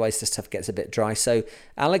otherwise the stuff gets a bit dry. So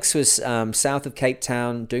Alex was south of Cape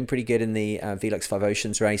Town, doing pretty good in the Velux 5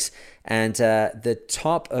 Oceans race, and the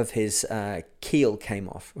top of his keel came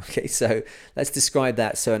off. Okay, so let's describe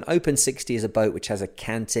that. So an Open 60 is a boat which has a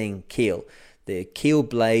canting keel. The keel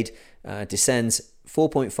blade descends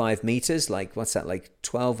 4.5 meters, like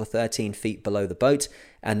 12 or 13 feet below the boat,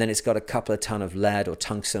 and then it's got a couple of ton of lead or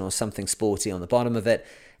tungsten or something sporty on the bottom of it.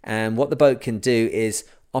 And what the boat can do is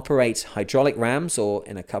operate hydraulic rams, or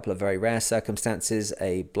in a couple of very rare circumstances,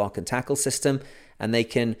 a block and tackle system, and they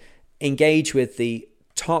can engage with the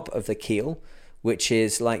top of the keel, which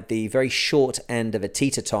is like the very short end of a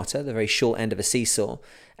teeter-totter, the very short end of a seesaw,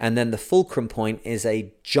 and then the fulcrum point is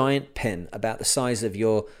a giant pin about the size of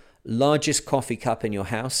your largest coffee cup in your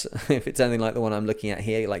house. If it's anything like the one I'm looking at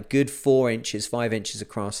here, like good 4 inches, 5 inches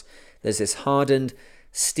across, there's this hardened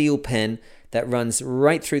steel pin that runs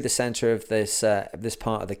right through the center of this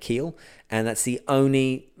part of the keel, and that's the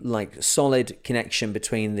only like solid connection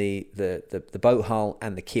between the boat hull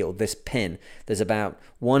and the keel. This pin, there's about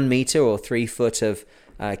 1 meter or 3 foot of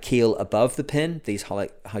keel above the pin. These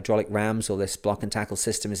hydraulic rams, or this block and tackle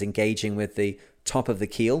system, is engaging with the top of the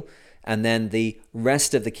keel, and then the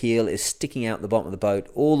rest of the keel is sticking out the bottom of the boat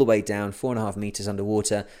all the way down 4.5 meters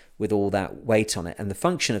underwater with all that weight on it. And the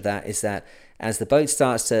function of that is that as the boat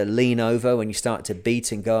starts to lean over, when you start to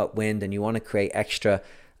beat and go upwind, and you want to create extra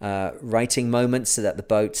righting moments so that the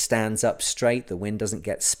boat stands up straight, the wind doesn't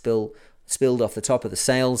get spilled off the top of the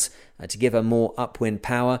sails, to give her more upwind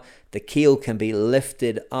power, the keel can be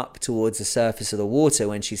lifted up towards the surface of the water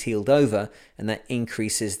when she's heeled over, and that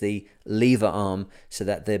increases the lever arm so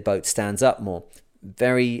that the boat stands up more.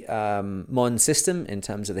 Very modern system in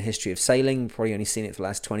terms of the history of sailing. Probably only seen it for the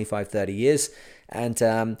last 25, 30 years.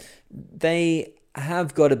 And they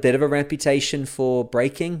have got a bit of a reputation for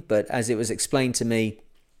breaking, but as it was explained to me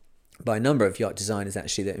by a number of yacht designers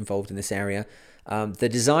actually that are involved in this area, the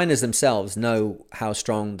designers themselves know how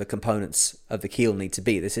strong the components of the keel need to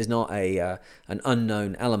be. This is not an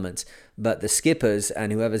unknown element, but the skippers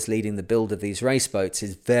and whoever's leading the build of these race boats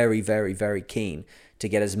is very, very, very keen to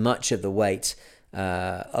get as much of the weight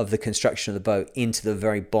of the construction of the boat into the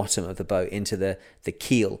very bottom of the boat, into the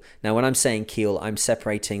keel. Now, when I'm saying keel, I'm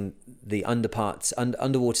separating the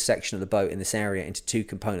underwater section of the boat in this area into two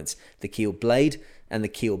components, the keel blade and the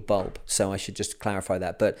keel bulb. So I should just clarify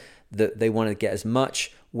that. But they want to get as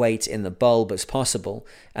much weight in the bulb as possible,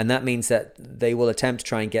 and that means that they will attempt to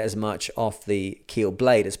try and get as much off the keel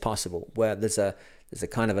blade as possible, where there's a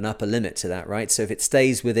kind of an upper limit to that, right? So if it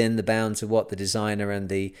stays within the bounds of what the designer and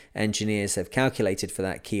the engineers have calculated for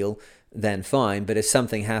that keel, then fine. But if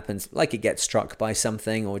something happens, like it gets struck by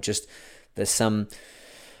something, or just there's some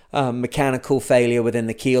mechanical failure within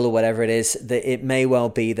the keel or whatever it is, that it may well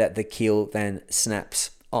be that the keel then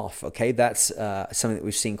snaps off. Okay, that's something that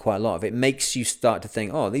we've seen quite a lot of. It makes you start to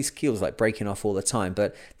think, oh, these keels like breaking off all the time,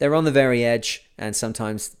 but they're on the very edge, and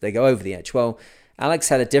sometimes they go over the edge. Well, Alex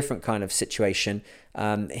had a different kind of situation.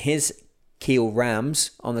 His keel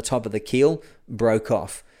rams on the top of the keel broke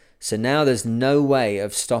off. So now there's no way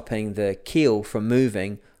of stopping the keel from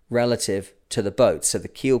moving relative to the boat. So the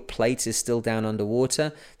keel plate is still down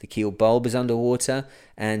underwater, the keel bulb is underwater,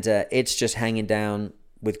 and it's just hanging down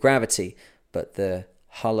with gravity. But the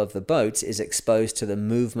hull of the boat is exposed to the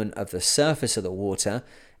movement of the surface of the water,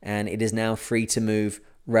 and it is now free to move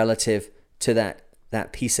relative to that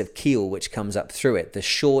piece of keel which comes up through it. The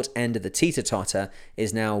short end of the teeter-totter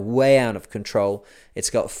is now way out of control. It's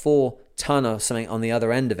got 4 ton or something on the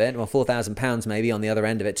other end of it, or 4,000 pounds maybe on the other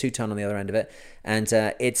end of it, 2 ton on the other end of it, and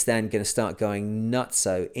it's then going to start going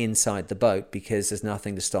nutso inside the boat because there's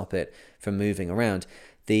nothing to stop it from moving around.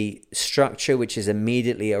 The structure which is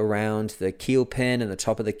immediately around the keel pin and the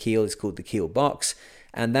top of the keel is called the keel box,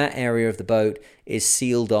 and that area of the boat is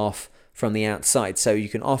sealed off from the outside. So you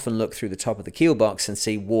can often look through the top of the keel box and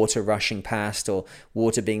see water rushing past, or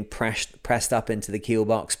water being pressed up into the keel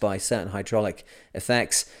box by certain hydraulic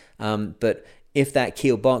effects. But if that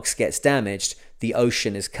keel box gets damaged, the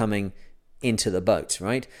ocean is coming into the boat,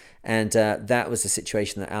 right? And that was the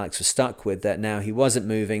situation that Alex was stuck with, that now he wasn't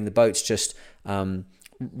moving. The boat's just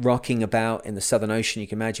rocking about in the Southern Ocean. You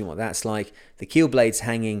can imagine what that's like. The keel blade's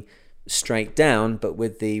hanging straight down, but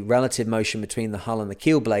with the relative motion between the hull and the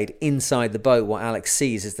keel blade inside the boat, what Alex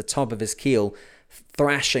sees is the top of his keel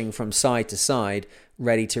thrashing from side to side,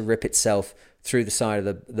 ready to rip itself through the side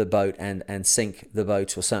of the boat and sink the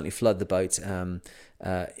boat, or certainly flood the boat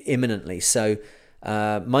imminently. So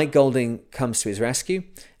Mike Golding comes to his rescue,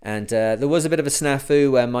 and there was a bit of a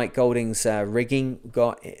snafu where Mike Golding's rigging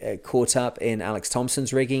got caught up in Alex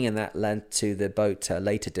Thompson's rigging, and that led to the boat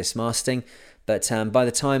later dismasting. But by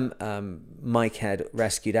the time Mike had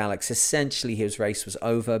rescued Alex, essentially his race was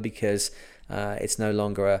over, because it's no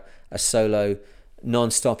longer a solo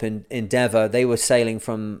non-stop endeavor. They were sailing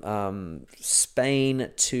from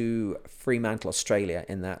Spain to Fremantle, Australia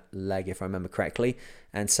in that leg, if I remember correctly.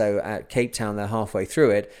 And so at Cape Town, they're halfway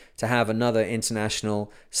through it. To have another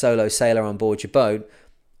international solo sailor on board your boat,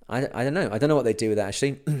 I don't know. I don't know what they do with that,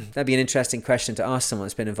 actually. That'd be an interesting question to ask someone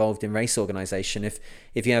that's been involved in race organization. If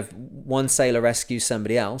you have one sailor rescue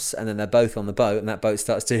somebody else, and then they're both on the boat, and that boat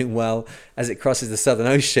starts doing well as it crosses the Southern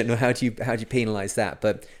Ocean, how do you penalize that?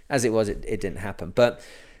 But as it was, it didn't happen. But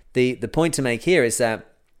the point to make here is that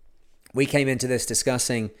we came into this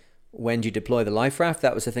discussing, when do you deploy the life raft?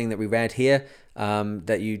 That was the thing that we read here,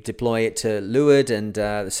 that you deploy it to leeward, and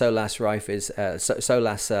the SOLAS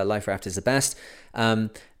life raft is the best.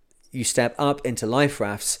 You step up into life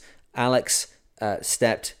rafts. Alex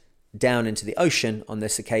stepped down into the ocean on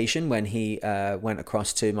this occasion when he went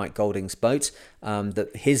across to Mike Golding's boat.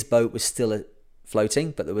 That his boat was still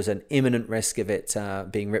floating, but there was an imminent risk of it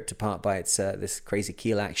being ripped apart by its this crazy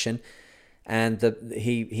keel action. And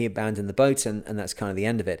he abandoned the boat, and that's kind of the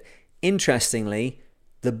end of it. Interestingly,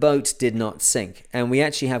 the boat did not sink. And we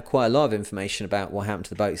actually have quite a lot of information about what happened to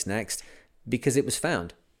the boats next, because it was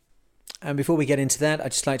found. And before we get into that,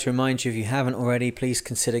 I'd just like to remind you, if you haven't already, please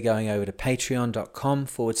consider going over to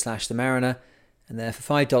patreon.com/The Mariner. And there, for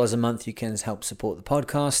 $5 a month, you can help support the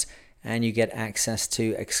podcast, and you get access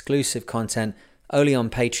to exclusive content only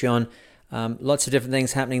on Patreon. Lots of different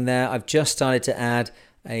things happening there. I've just started to add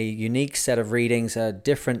a unique set of readings, a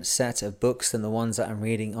different set of books than the ones that I'm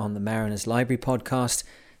reading on the Mariners Library podcast.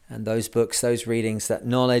 And those books, those readings, that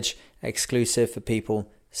knowledge, exclusive for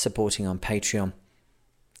people supporting on Patreon.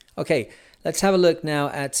 Okay, let's have a look now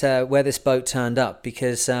at where this boat turned up,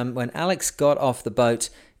 because when Alex got off the boat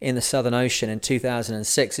in the Southern Ocean in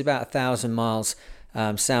 2006, about 1,000 miles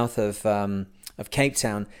south of Cape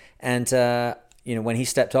Town, and when he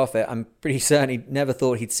stepped off it, I'm pretty certain he never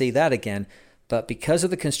thought he'd see that again. But because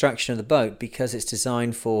of the construction of the boat, because it's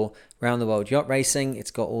designed for round-the-world yacht racing,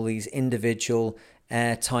 it's got all these individual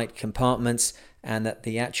airtight compartments, and that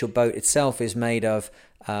the actual boat itself is made of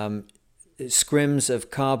scrims of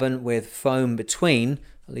carbon with foam between,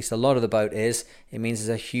 at least a lot of the boat is, it means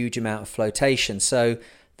there's a huge amount of flotation. So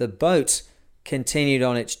the boat continued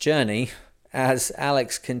on its journey as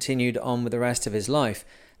Alex continued on with the rest of his life,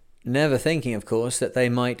 never thinking, of course, that they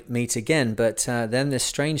might meet again. But then this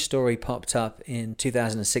strange story popped up in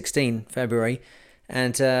 2016, February,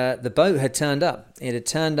 and the boat had turned up. It had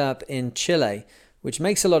turned up in Chile, which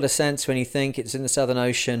makes a lot of sense when you think it's in the Southern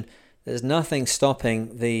Ocean. There's nothing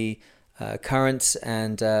stopping the currents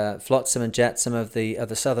and flotsam and jetsam of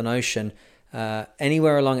the Southern Ocean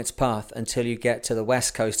anywhere along its path until you get to the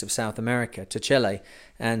west coast of South America, to Chile,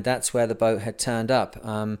 and that's where the boat had turned up.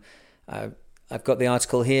 I've got the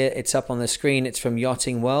article here. It's up on the screen. It's from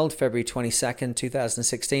Yachting World, February 22nd,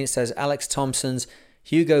 2016. It says, Alex Thompson's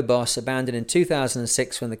Hugo Boss, abandoned in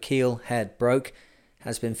 2006 when the keel head broke,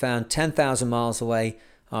 has been found 10,000 miles away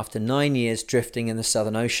after 9 years drifting in the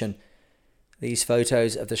Southern Ocean. These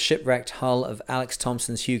photos of the shipwrecked hull of Alex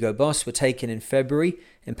Thompson's Hugo Boss were taken in February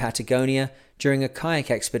in Patagonia during a kayak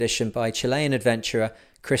expedition by Chilean adventurer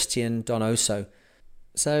Christian Donoso.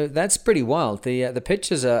 So that's pretty wild. The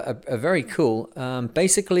pictures are very cool.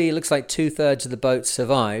 Basically, it looks like 2/3 of the boat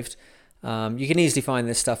survived. You can easily find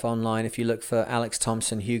this stuff online if you look for Alex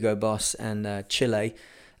Thompson, Hugo Boss, and Chile.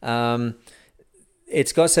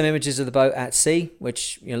 It's got some images of the boat at sea,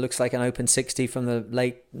 which looks like an Open 60 from the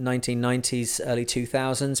late 1990s, early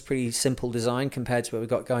 2000s. Pretty simple design compared to what we've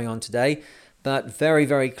got going on today, but very,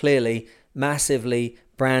 very clearly, massively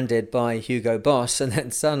branded by Hugo Boss. And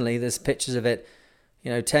then suddenly there's pictures of it,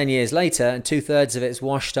 10 years later, and 2/3 of it is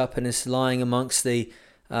washed up and is lying amongst the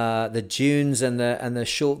dunes and the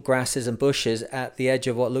short grasses and bushes at the edge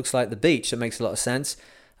of what looks like the beach. That makes a lot of sense.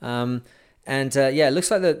 It looks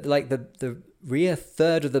like the rear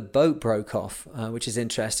third of the boat broke off, which is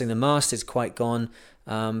interesting. The mast is quite gone,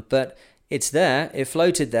 but it's there, it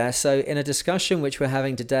floated there. So in a discussion which we're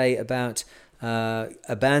having today about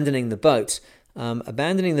abandoning the boat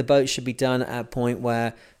should be done at a point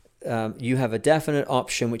where you have a definite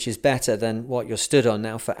option which is better than what you're stood on.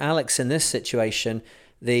 Now, for Alex in this situation,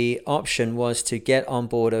 the option was to get on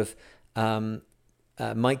board of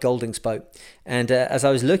Mike Golding's boat. And as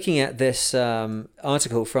I was looking at this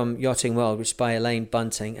article from Yachting World, which is by Elaine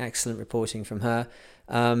Bunting, excellent reporting from her,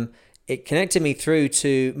 it connected me through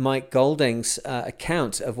to Mike Golding's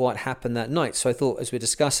account of what happened that night. So I thought, as we're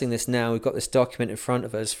discussing this now, we've got this document in front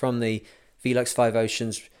of us from the Velux Five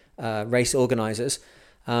Oceans race organizers,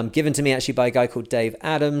 given to me actually by a guy called Dave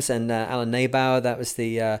Adams and Alan Neubauer. That was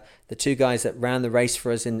the two guys that ran the race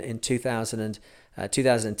for us in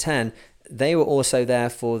 2010. They were also there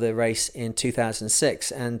for the race in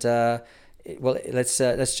 2006. And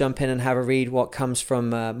let's jump in and have a read what comes from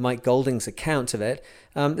Mike Golding's account of it.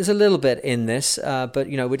 There's a little bit in this, but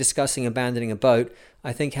we're discussing abandoning a boat.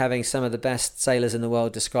 I think having some of the best sailors in the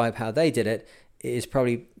world describe how they did it is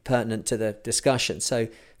probably pertinent to the discussion. So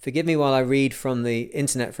forgive me while I read from the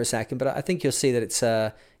internet for a second, but I think you'll see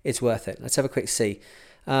that it's worth it. Let's have a quick see.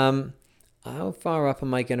 How far up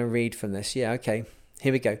am I going to read from this? Yeah, okay.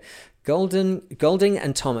 Here we go. Golding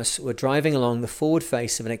and Thomas were driving along the forward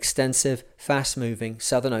face of an extensive, fast-moving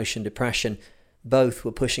Southern Ocean depression. Both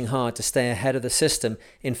were pushing hard to stay ahead of the system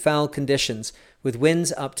in foul conditions, with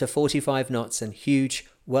winds up to 45 knots and huge,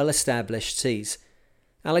 well-established seas.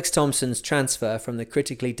 Alex Thompson's transfer from the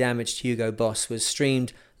critically damaged Hugo Boss was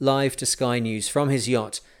streamed live to Sky News from his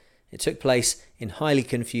yacht. It took place in highly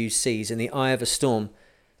confused seas in the eye of a storm.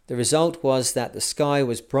 The result was that the sky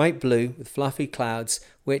was bright blue with fluffy clouds,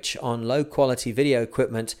 which, on low-quality video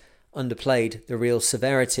equipment, underplayed the real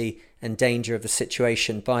severity and danger of the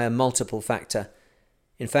situation by a multiple factor.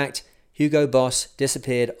 In fact, Hugo Boss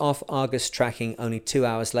disappeared off Argus tracking only 2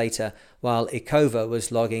 hours later, while Icova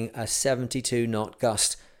was logging a 72-knot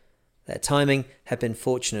gust. Their timing had been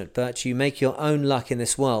fortunate, but you make your own luck in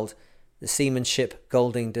this world. The seamanship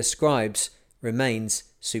Golding describes remains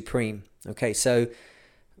supreme. Okay, so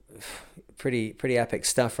pretty epic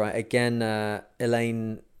stuff, right? Again,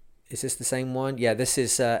 Elaine, is this the same one? Yeah, this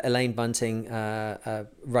is Elaine Bunting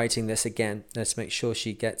writing this again. Let's make sure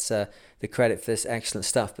she gets the credit for this excellent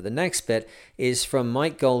stuff. But the next bit is from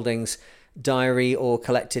Mike Golding's diary or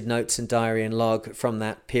collected notes and diary and log from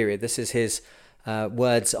that period. This is his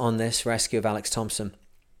words on this rescue of Alex Thompson.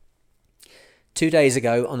 2 days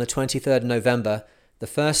ago, on the 23rd November, the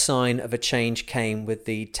first sign of a change came with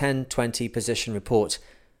the 10:20 position report.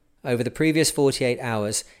 Over the previous 48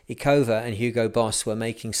 hours, Icova and Hugo Boss were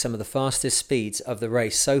making some of the fastest speeds of the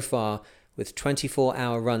race so far, with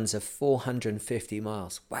 24-hour runs of 450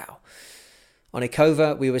 miles. Wow. On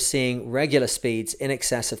Icova, we were seeing regular speeds in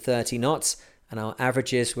excess of 30 knots, and our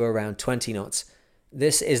averages were around 20 knots.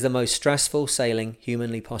 This is the most stressful sailing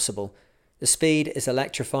humanly possible. The speed is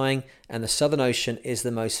electrifying, and the Southern Ocean is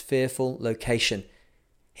the most fearful location.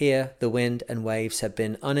 Here, the wind and waves have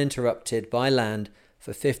been uninterrupted by land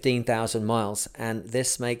for 15,000 miles, and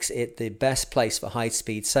this makes it the best place for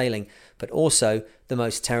high-speed sailing, but also the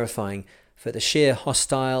most terrifying for the sheer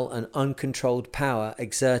hostile and uncontrolled power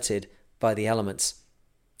exerted by the elements.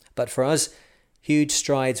 But for us, huge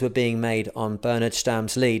strides were being made on Bernard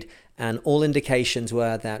Stamm's lead, and all indications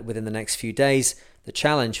were that within the next few days, the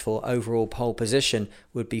challenge for overall pole position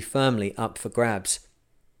would be firmly up for grabs.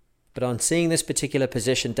 But on seeing this particular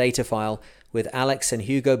position data file, with Alex and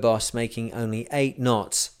Hugo Boss making only 8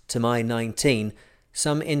 knots to my 19,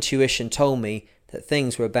 some intuition told me that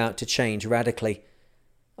things were about to change radically.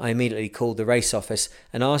 I immediately called the race office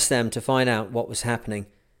and asked them to find out what was happening.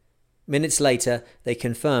 Minutes later, they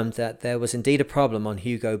confirmed that there was indeed a problem on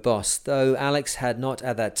Hugo Boss, though Alex had not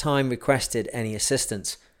at that time requested any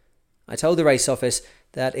assistance. I told the race office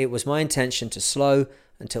that it was my intention to slow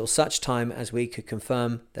until such time as we could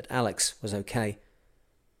confirm that Alex was okay.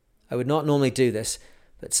 I would not normally do this,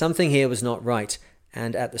 but something here was not right,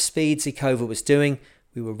 and at the speeds Icova was doing,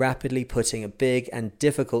 we were rapidly putting a big and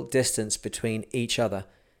difficult distance between each other.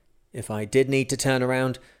 If I did need to turn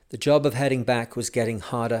around, the job of heading back was getting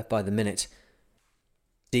harder by the minute.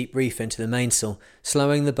 Deep reef into the mainsail,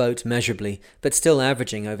 slowing the boat measurably, but still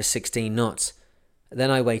averaging over 16 knots.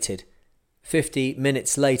 Then I waited. 50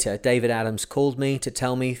 minutes later, David Adams called me to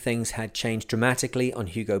tell me things had changed dramatically on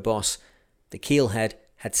Hugo Boss. The keel head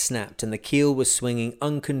had snapped and the keel was swinging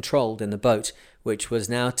uncontrolled in the boat, which was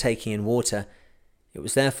now taking in water. It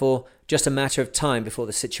was therefore just a matter of time before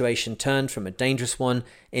the situation turned from a dangerous one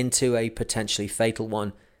into a potentially fatal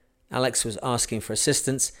one. Alex was asking for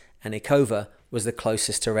assistance, and Icova was the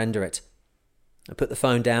closest to render it. I put the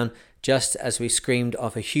phone down just as we screamed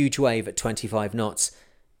off a huge wave at 25 knots.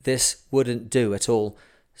 This wouldn't do at all,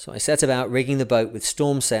 so I set about rigging the boat with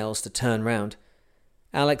storm sails to turn round.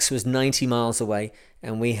 Alex was 90 miles away,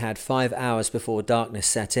 and we had 5 hours before darkness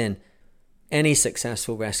set in. Any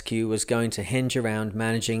successful rescue was going to hinge around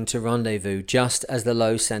managing to rendezvous just as the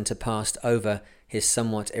low centre passed over his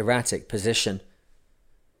somewhat erratic position.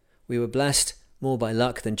 We were blessed, more by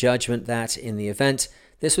luck than judgment, that, in the event,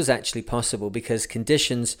 this was actually possible because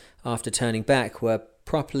conditions after turning back were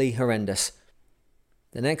properly horrendous.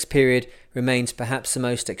 The next period remains perhaps the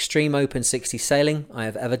most extreme open 60 sailing I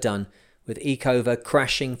have ever done, with Ecover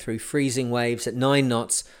crashing through freezing waves at 9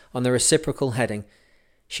 knots on the reciprocal heading.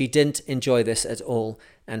 She didn't enjoy this at all,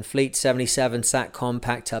 and Fleet 77 SATCOM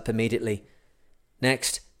packed up immediately.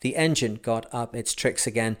 Next, the engine got up its tricks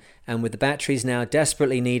again, and with the batteries now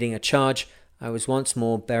desperately needing a charge, I was once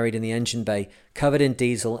more buried in the engine bay, covered in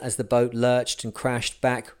diesel as the boat lurched and crashed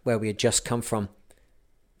back where we had just come from.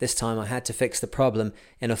 This time I had to fix the problem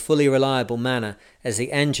in a fully reliable manner, as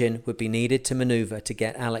the engine would be needed to manoeuvre to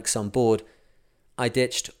get Alex on board. I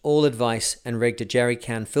ditched all advice and rigged a jerry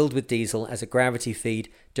can filled with diesel as a gravity feed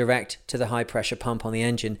direct to the high pressure pump on the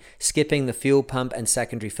engine, skipping the fuel pump and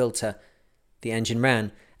secondary filter. The engine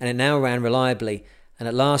ran, and it now ran reliably, and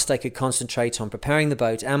at last I could concentrate on preparing the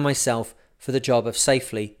boat and myself for the job of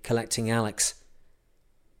safely collecting Alex.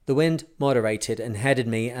 The wind moderated and headed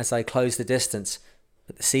me as I closed the distance,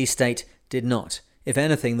 but the sea state did not. If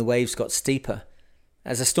anything, the waves got steeper.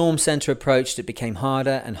 As the storm centre approached, it became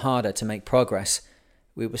harder and harder to make progress.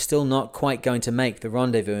 We were still not quite going to make the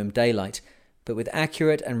rendezvous in daylight, but with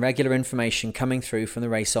accurate and regular information coming through from the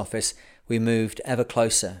race office, we moved ever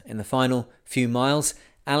closer. In the final few miles,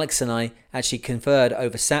 Alex and I actually conferred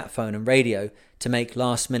over sat phone and radio to make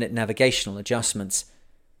last-minute navigational adjustments.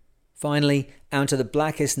 Finally, out of the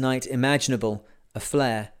blackest night imaginable, a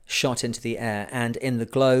flare shot into the air, and in the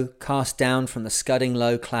glow cast down from the scudding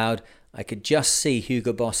low cloud, I could just see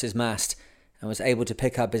Hugo Boss's mast, and was able to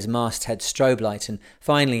pick up his masthead strobe light and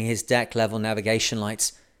finally his deck-level navigation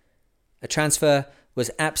lights. A transfer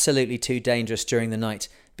was absolutely too dangerous during the night,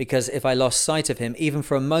 because if I lost sight of him even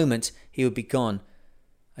for a moment, he would be gone.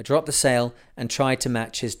 I dropped the sail and tried to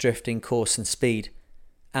match his drifting course and speed.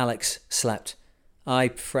 Alex slept. I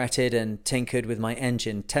fretted and tinkered with my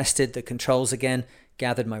engine, tested the controls again,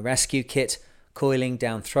 gathered my rescue kit, coiling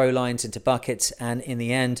down throw lines into buckets, and in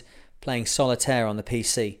the end, playing solitaire on the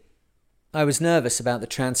PC. I was nervous about the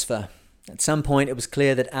transfer. At some point it was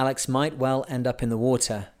clear that Alex might well end up in the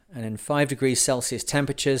water, and in 5 degrees Celsius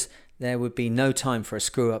temperatures there would be no time for a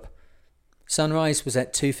screw-up. Sunrise was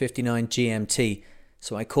at 2:59 GMT,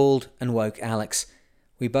 so I called and woke Alex.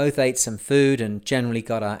 We both ate some food and generally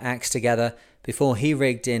got our acts together before he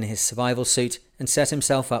rigged in his survival suit and set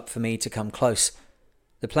himself up for me to come close.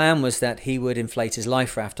 The plan was that he would inflate his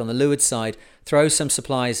life raft on the leeward side, throw some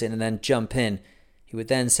supplies in and then jump in. He would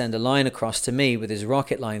then send a line across to me with his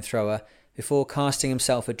rocket line thrower before casting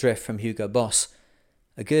himself adrift from Hugo Boss.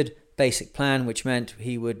 A good basic plan which meant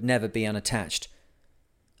he would never be unattached.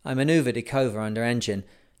 I manoeuvred Ecover under engine.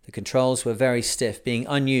 The controls were very stiff, being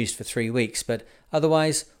unused for 3 weeks, but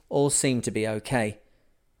otherwise all seemed to be okay.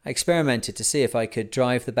 I experimented to see if I could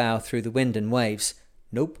drive the bow through the wind and waves.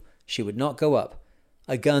 Nope, she would not go up.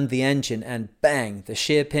 I gunned the engine and bang, the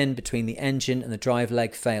shear pin between the engine and the drive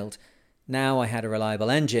leg failed. Now I had a reliable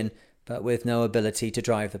engine, but with no ability to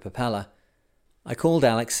drive the propeller. I called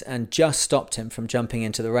Alex and just stopped him from jumping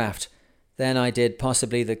into the raft. Then I did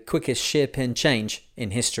possibly the quickest shear pin change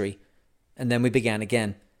in history. And then we began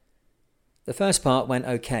again. The first part went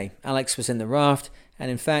okay. Alex was in the raft, and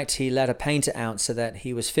in fact he let a painter out so that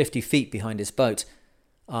he was 50 feet behind his boat.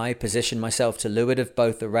 I positioned myself to leeward of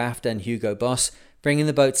both the raft and Hugo Boss. Bringing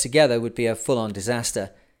the boats together would be a full-on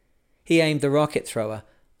disaster. He aimed the rocket thrower.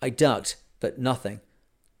 I ducked, but nothing.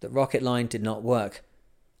 The rocket line did not work.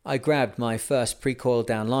 I grabbed my first pre-coiled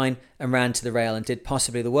down line and ran to the rail and did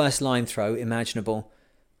possibly the worst line throw imaginable.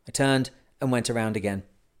 I turned and went around again.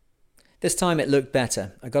 This time it looked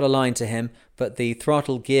better. I got a line to him, but the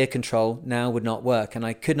throttle gear control now would not work, and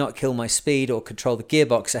I could not kill my speed or control the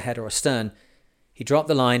gearbox ahead or astern. He dropped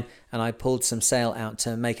the line, and I pulled some sail out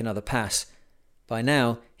to make another pass. By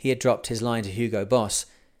now, he had dropped his line to Hugo Boss.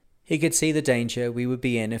 He could see the danger we would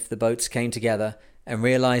be in if the boats came together, and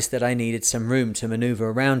realised that I needed some room to manoeuvre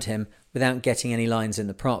around him without getting any lines in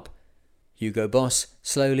the prop. Hugo Boss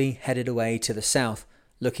slowly headed away to the south,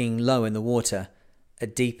 looking low in the water, a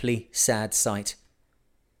deeply sad sight.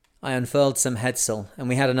 I unfurled some headsail, and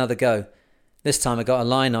we had another go. This time I got a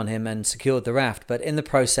line on him and secured the raft, but in the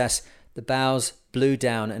process the bows blew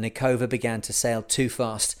down and Ecover began to sail too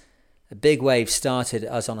fast. A big wave started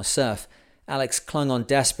us on a surf. Alex clung on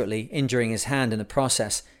desperately, injuring his hand in the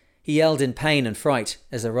process. He yelled in pain and fright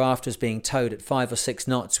as the raft was being towed at 5 or 6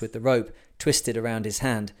 knots with the rope twisted around his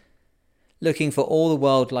hand. Looking for all the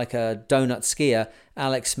world like a donut skier,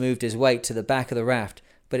 Alex moved his weight to the back of the raft,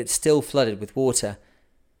 but it still flooded with water.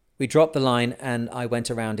 We dropped the line and I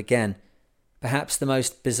went around again. Perhaps the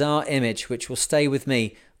most bizarre image which will stay with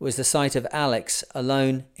me was the sight of Alex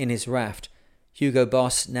alone in his raft, Hugo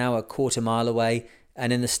Boss now a quarter-mile away,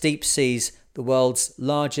 and in the steep seas the world's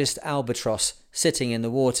largest albatross sitting in the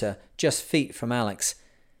water just feet from Alex.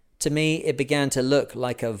 To me it began to look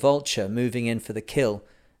like a vulture moving in for the kill.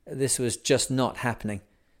 This was just not happening.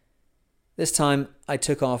 This time I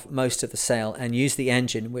took off most of the sail and used the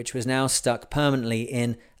engine, which was now stuck permanently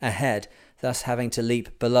in ahead, thus having to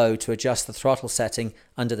leap below to adjust the throttle setting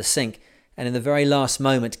under the sink, and in the very last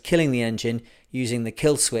moment killing the engine using the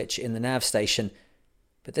kill switch in the nav station.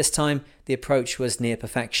 But this time the approach was near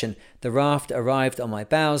perfection. The raft arrived on my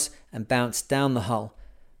bows and bounced down the hull.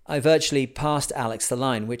 I virtually passed Alex the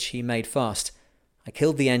line, which he made fast. I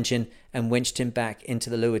killed the engine and winched him back into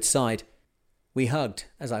the leeward side. We hugged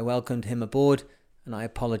as I welcomed him aboard, and I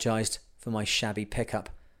apologised for my shabby pickup.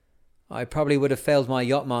 I probably would have failed my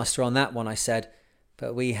yachtmaster on that one, I said,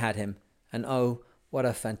 but we had him, and oh, what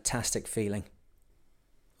a fantastic feeling.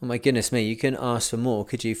 Oh my goodness me, you couldn't ask for more,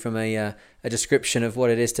 could you, from a description of what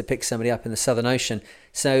it is to pick somebody up in the Southern Ocean.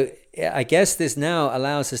 So I guess this now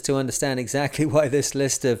allows us to understand exactly why this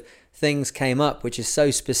list of things came up, which is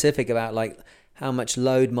so specific about like how much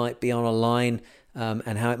load might be on a line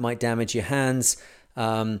and how it might damage your hands.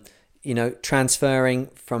 Transferring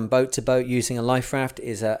from boat to boat using a life raft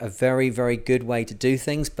is a very, very good way to do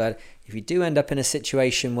things. But if you do end up in a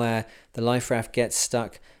situation where the life raft gets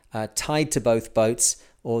stuck tied to both boats,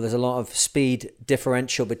 or there's a lot of speed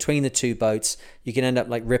differential between the two boats, you can end up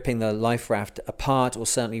like ripping the life raft apart or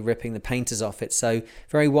certainly ripping the painters off it. So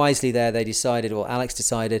very wisely there Alex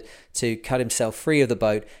decided to cut himself free of the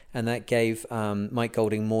boat, and that gave Mike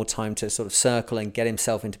Golding more time to sort of circle and get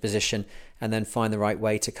himself into position and then find the right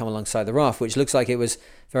way to come alongside the raft, which looks like it was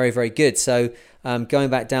very, very good. So going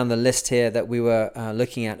back down the list here that we were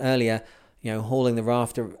looking at earlier, hauling the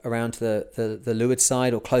raft around to the leeward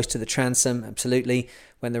side or close to the transom, absolutely.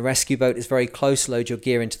 When the rescue boat is very close, load your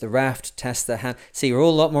gear into the raft, test the hand. See, we're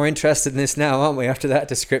all a lot more interested in this now, aren't we, after that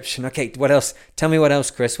description? Okay, what else? Tell me what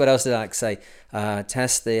else, Chris. What else did Alex say?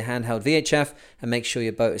 Test the handheld VHF and make sure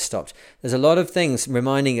your boat is stopped. There's a lot of things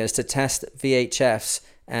reminding us to test VHFs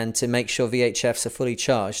and to make sure VHFs are fully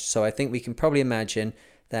charged. So I think we can probably imagine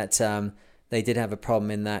that they did have a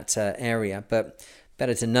problem in that area. But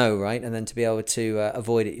better to know, right? And then to be able to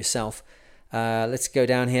avoid it yourself. Let's go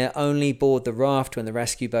down here. Only board the raft when the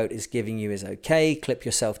rescue boat is giving you is okay. Clip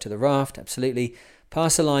yourself to the raft, absolutely.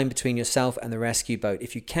 Pass a line between yourself and the rescue boat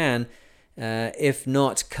if you can. If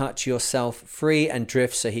not, cut yourself free and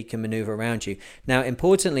drift so he can maneuver around you. Now,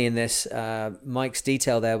 importantly in this, Mike's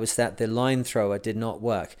detail there was that the line thrower did not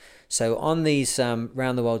work. So on these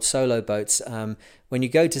round the world solo boats, when you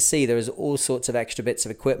go to sea, there is all sorts of extra bits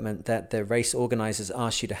of equipment that the race organizers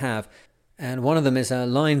ask you to have. And one of them is a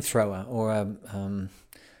line thrower or a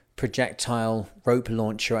projectile rope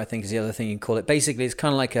launcher, I think is the other thing you can call it. Basically, it's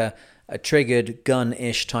kind of like a triggered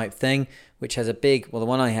gun-ish type thing, which has the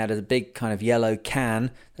one I had is a big kind of yellow can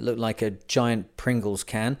that looked like a giant Pringles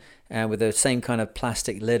can, with the same kind of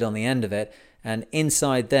plastic lid on the end of it. And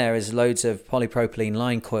inside there is loads of polypropylene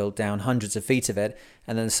line coiled down, hundreds of feet of it,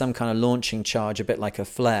 and then some kind of launching charge, a bit like a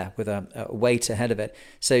flare with a weight ahead of it.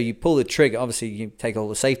 So you pull the trigger, obviously you take all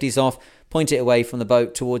the safeties off, point it away from the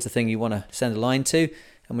boat towards the thing you want to send a line to,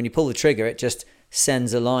 and when you pull the trigger, it just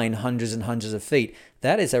sends a line hundreds and hundreds of feet.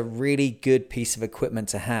 That is a really good piece of equipment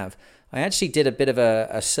to have. I actually did a bit of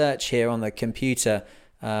a search here on the computer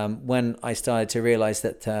when I started to realize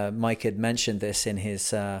that Mike had mentioned this in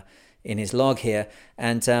his log here,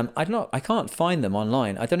 and I can't find them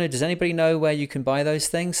online. I don't know. Does anybody know where you can buy those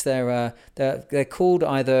things? They're called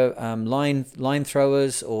either line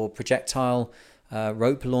throwers or projectile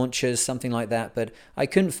rope launchers, something like that. But I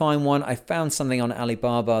couldn't find one. I found something on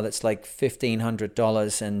Alibaba that's like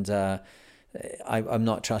 $1,500, and I'm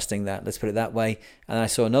not trusting that. Let's put it that way. And I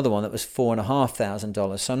saw another one that was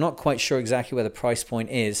 $4,500. So I'm not quite sure exactly where the price point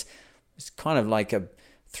is. It's kind of like a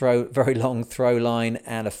very long throw line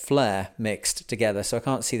and a flare mixed together, so I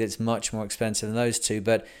can't see that it's much more expensive than those two,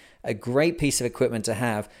 but a great piece of equipment to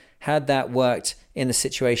have. Had that worked in the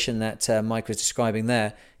situation that Mike was describing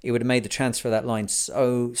there, it would have made the transfer of that line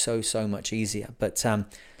so much easier. But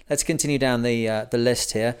let's continue down the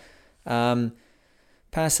list here.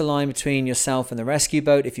 Pass the line between yourself and the rescue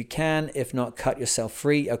boat if you can. If not, cut yourself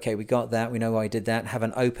free. Okay, we got that. We know why I did that. Have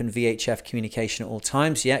an open VHF communication at all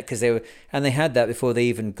times. Yeah, because they had that before they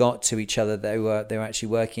even got to each other. They were actually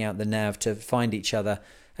working out the nav to find each other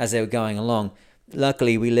as they were going along.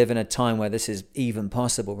 Luckily, we live in a time where this is even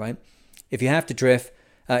possible, right? If you have to drift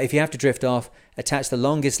off, attach the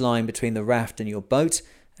longest line between the raft and your boat,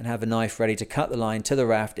 and have a knife ready to cut the line to the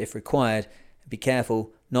raft if required. Be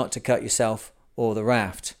careful not to cut yourself or the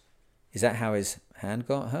raft. Is that how his hand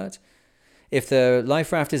got hurt? If the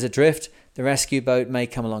life raft is adrift, the rescue boat may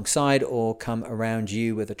come alongside or come around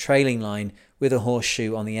you with a trailing line with a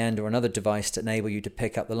horseshoe on the end or another device to enable you to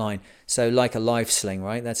pick up the line. So like a life sling,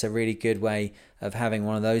 right? That's a really good way of having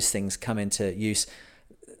one of those things come into use.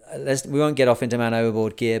 We won't get off into man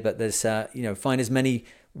overboard gear, but there's find as many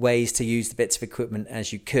ways to use the bits of equipment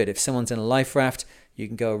as you could. If someone's in a life raft, you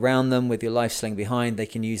can go around them with your life sling behind. They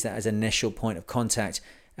can use that as an initial point of contact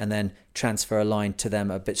and then transfer a line to them,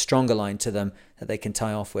 a bit stronger line to them that they can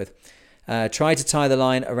tie off with. Try to tie the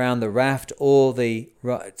line around the raft or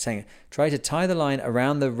try to tie the line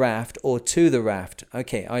around the raft or to the raft.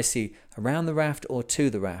 Okay, I see. Around the raft or to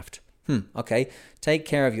the raft. Okay. Take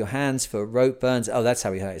care of your hands for rope burns. Oh, that's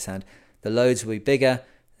how he hurt his hand. The loads will be bigger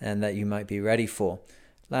and that you might be ready for.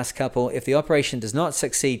 Last couple, if the operation does not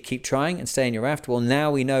succeed, keep trying and stay in your raft. Well,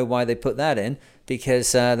 now we know why they put that in,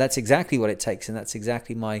 because that's exactly what it takes, and that's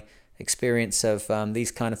exactly my experience of these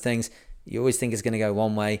kind of things. You always think it's going to go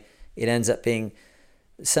one way. It ends up being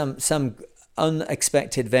some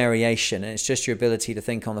unexpected variation, and it's just your ability to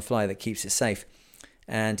think on the fly that keeps it safe.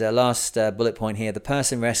 And last bullet point here, the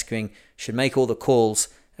person rescuing should make all the calls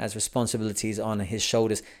as responsibilities on his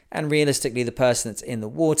shoulders. And realistically, the person that's in the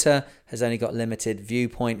water has only got limited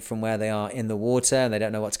viewpoint from where they are in the water, and they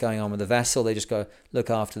don't know what's going on with the vessel. They just got to look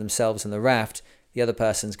after themselves and the raft. The other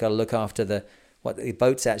person's got to look after what the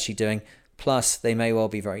boat's actually doing. Plus, they may well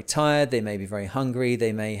be very tired. They may be very hungry.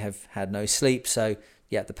 They may have had no sleep. So,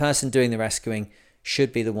 yeah, the person doing the rescuing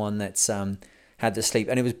should be the one that's had the sleep.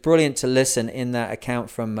 And it was brilliant to listen in that account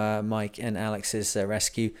from Mike and Alex's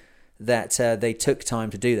rescue that they took time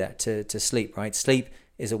to do that, to sleep, right? Sleep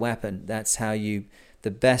is a weapon. That's how the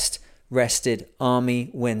best rested army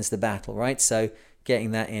wins the battle, right? So getting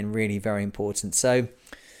that in, really very important. So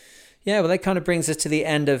yeah, well, that kind of brings us to the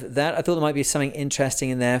end of that. I thought there might be something interesting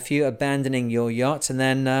in there for you, abandoning your yacht, and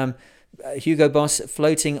then Hugo Boss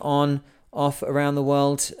floating off around the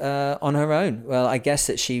world on her own. Well, I guess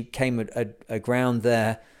that she came aground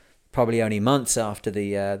there probably only months after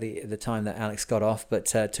the time that Alex got off, but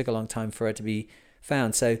took a long time for her to be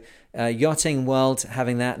found. So Yachting World,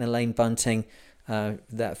 having that, and Elaine Bunting,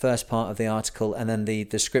 that first part of the article, and then the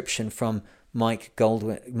description from Mike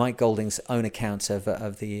Golding's own account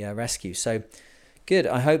of the rescue. So good.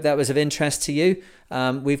 I hope that was of interest to you.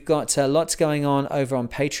 We've got lots going on over on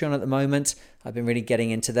Patreon at the moment. I've been really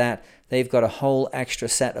getting into that. They've got a whole extra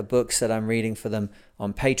set of books that I'm reading for them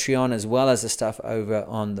on Patreon, as well as the stuff over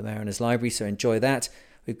on the Mariner's Library, so enjoy that.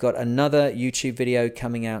 We've got another YouTube video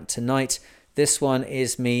coming out tonight. This one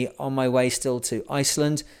is me on my way still to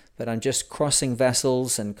Iceland, but I'm just crossing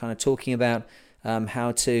vessels and kind of talking about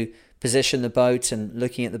how to position the boat and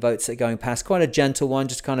looking at the boats that are going past. Quite a gentle one,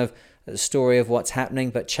 just kind of a story of what's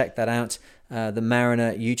happening, but check that out, the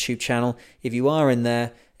Mariner YouTube channel. If you are in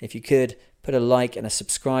there, if you could, put a like and a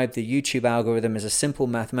subscribe. The YouTube algorithm is a simple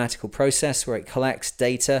mathematical process where it collects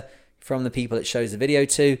data from the people it shows the video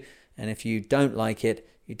to, and if you don't like it,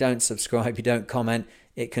 you don't subscribe, you don't comment,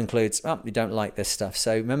 it concludes, you don't like this stuff.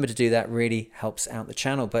 So remember to do that, really helps out the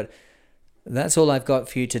channel. But that's all I've got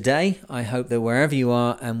for you today. I hope that wherever you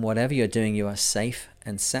are and whatever you're doing, you are safe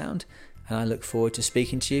and sound, and I look forward to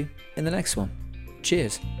speaking to you in the next one.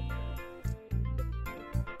 Cheers.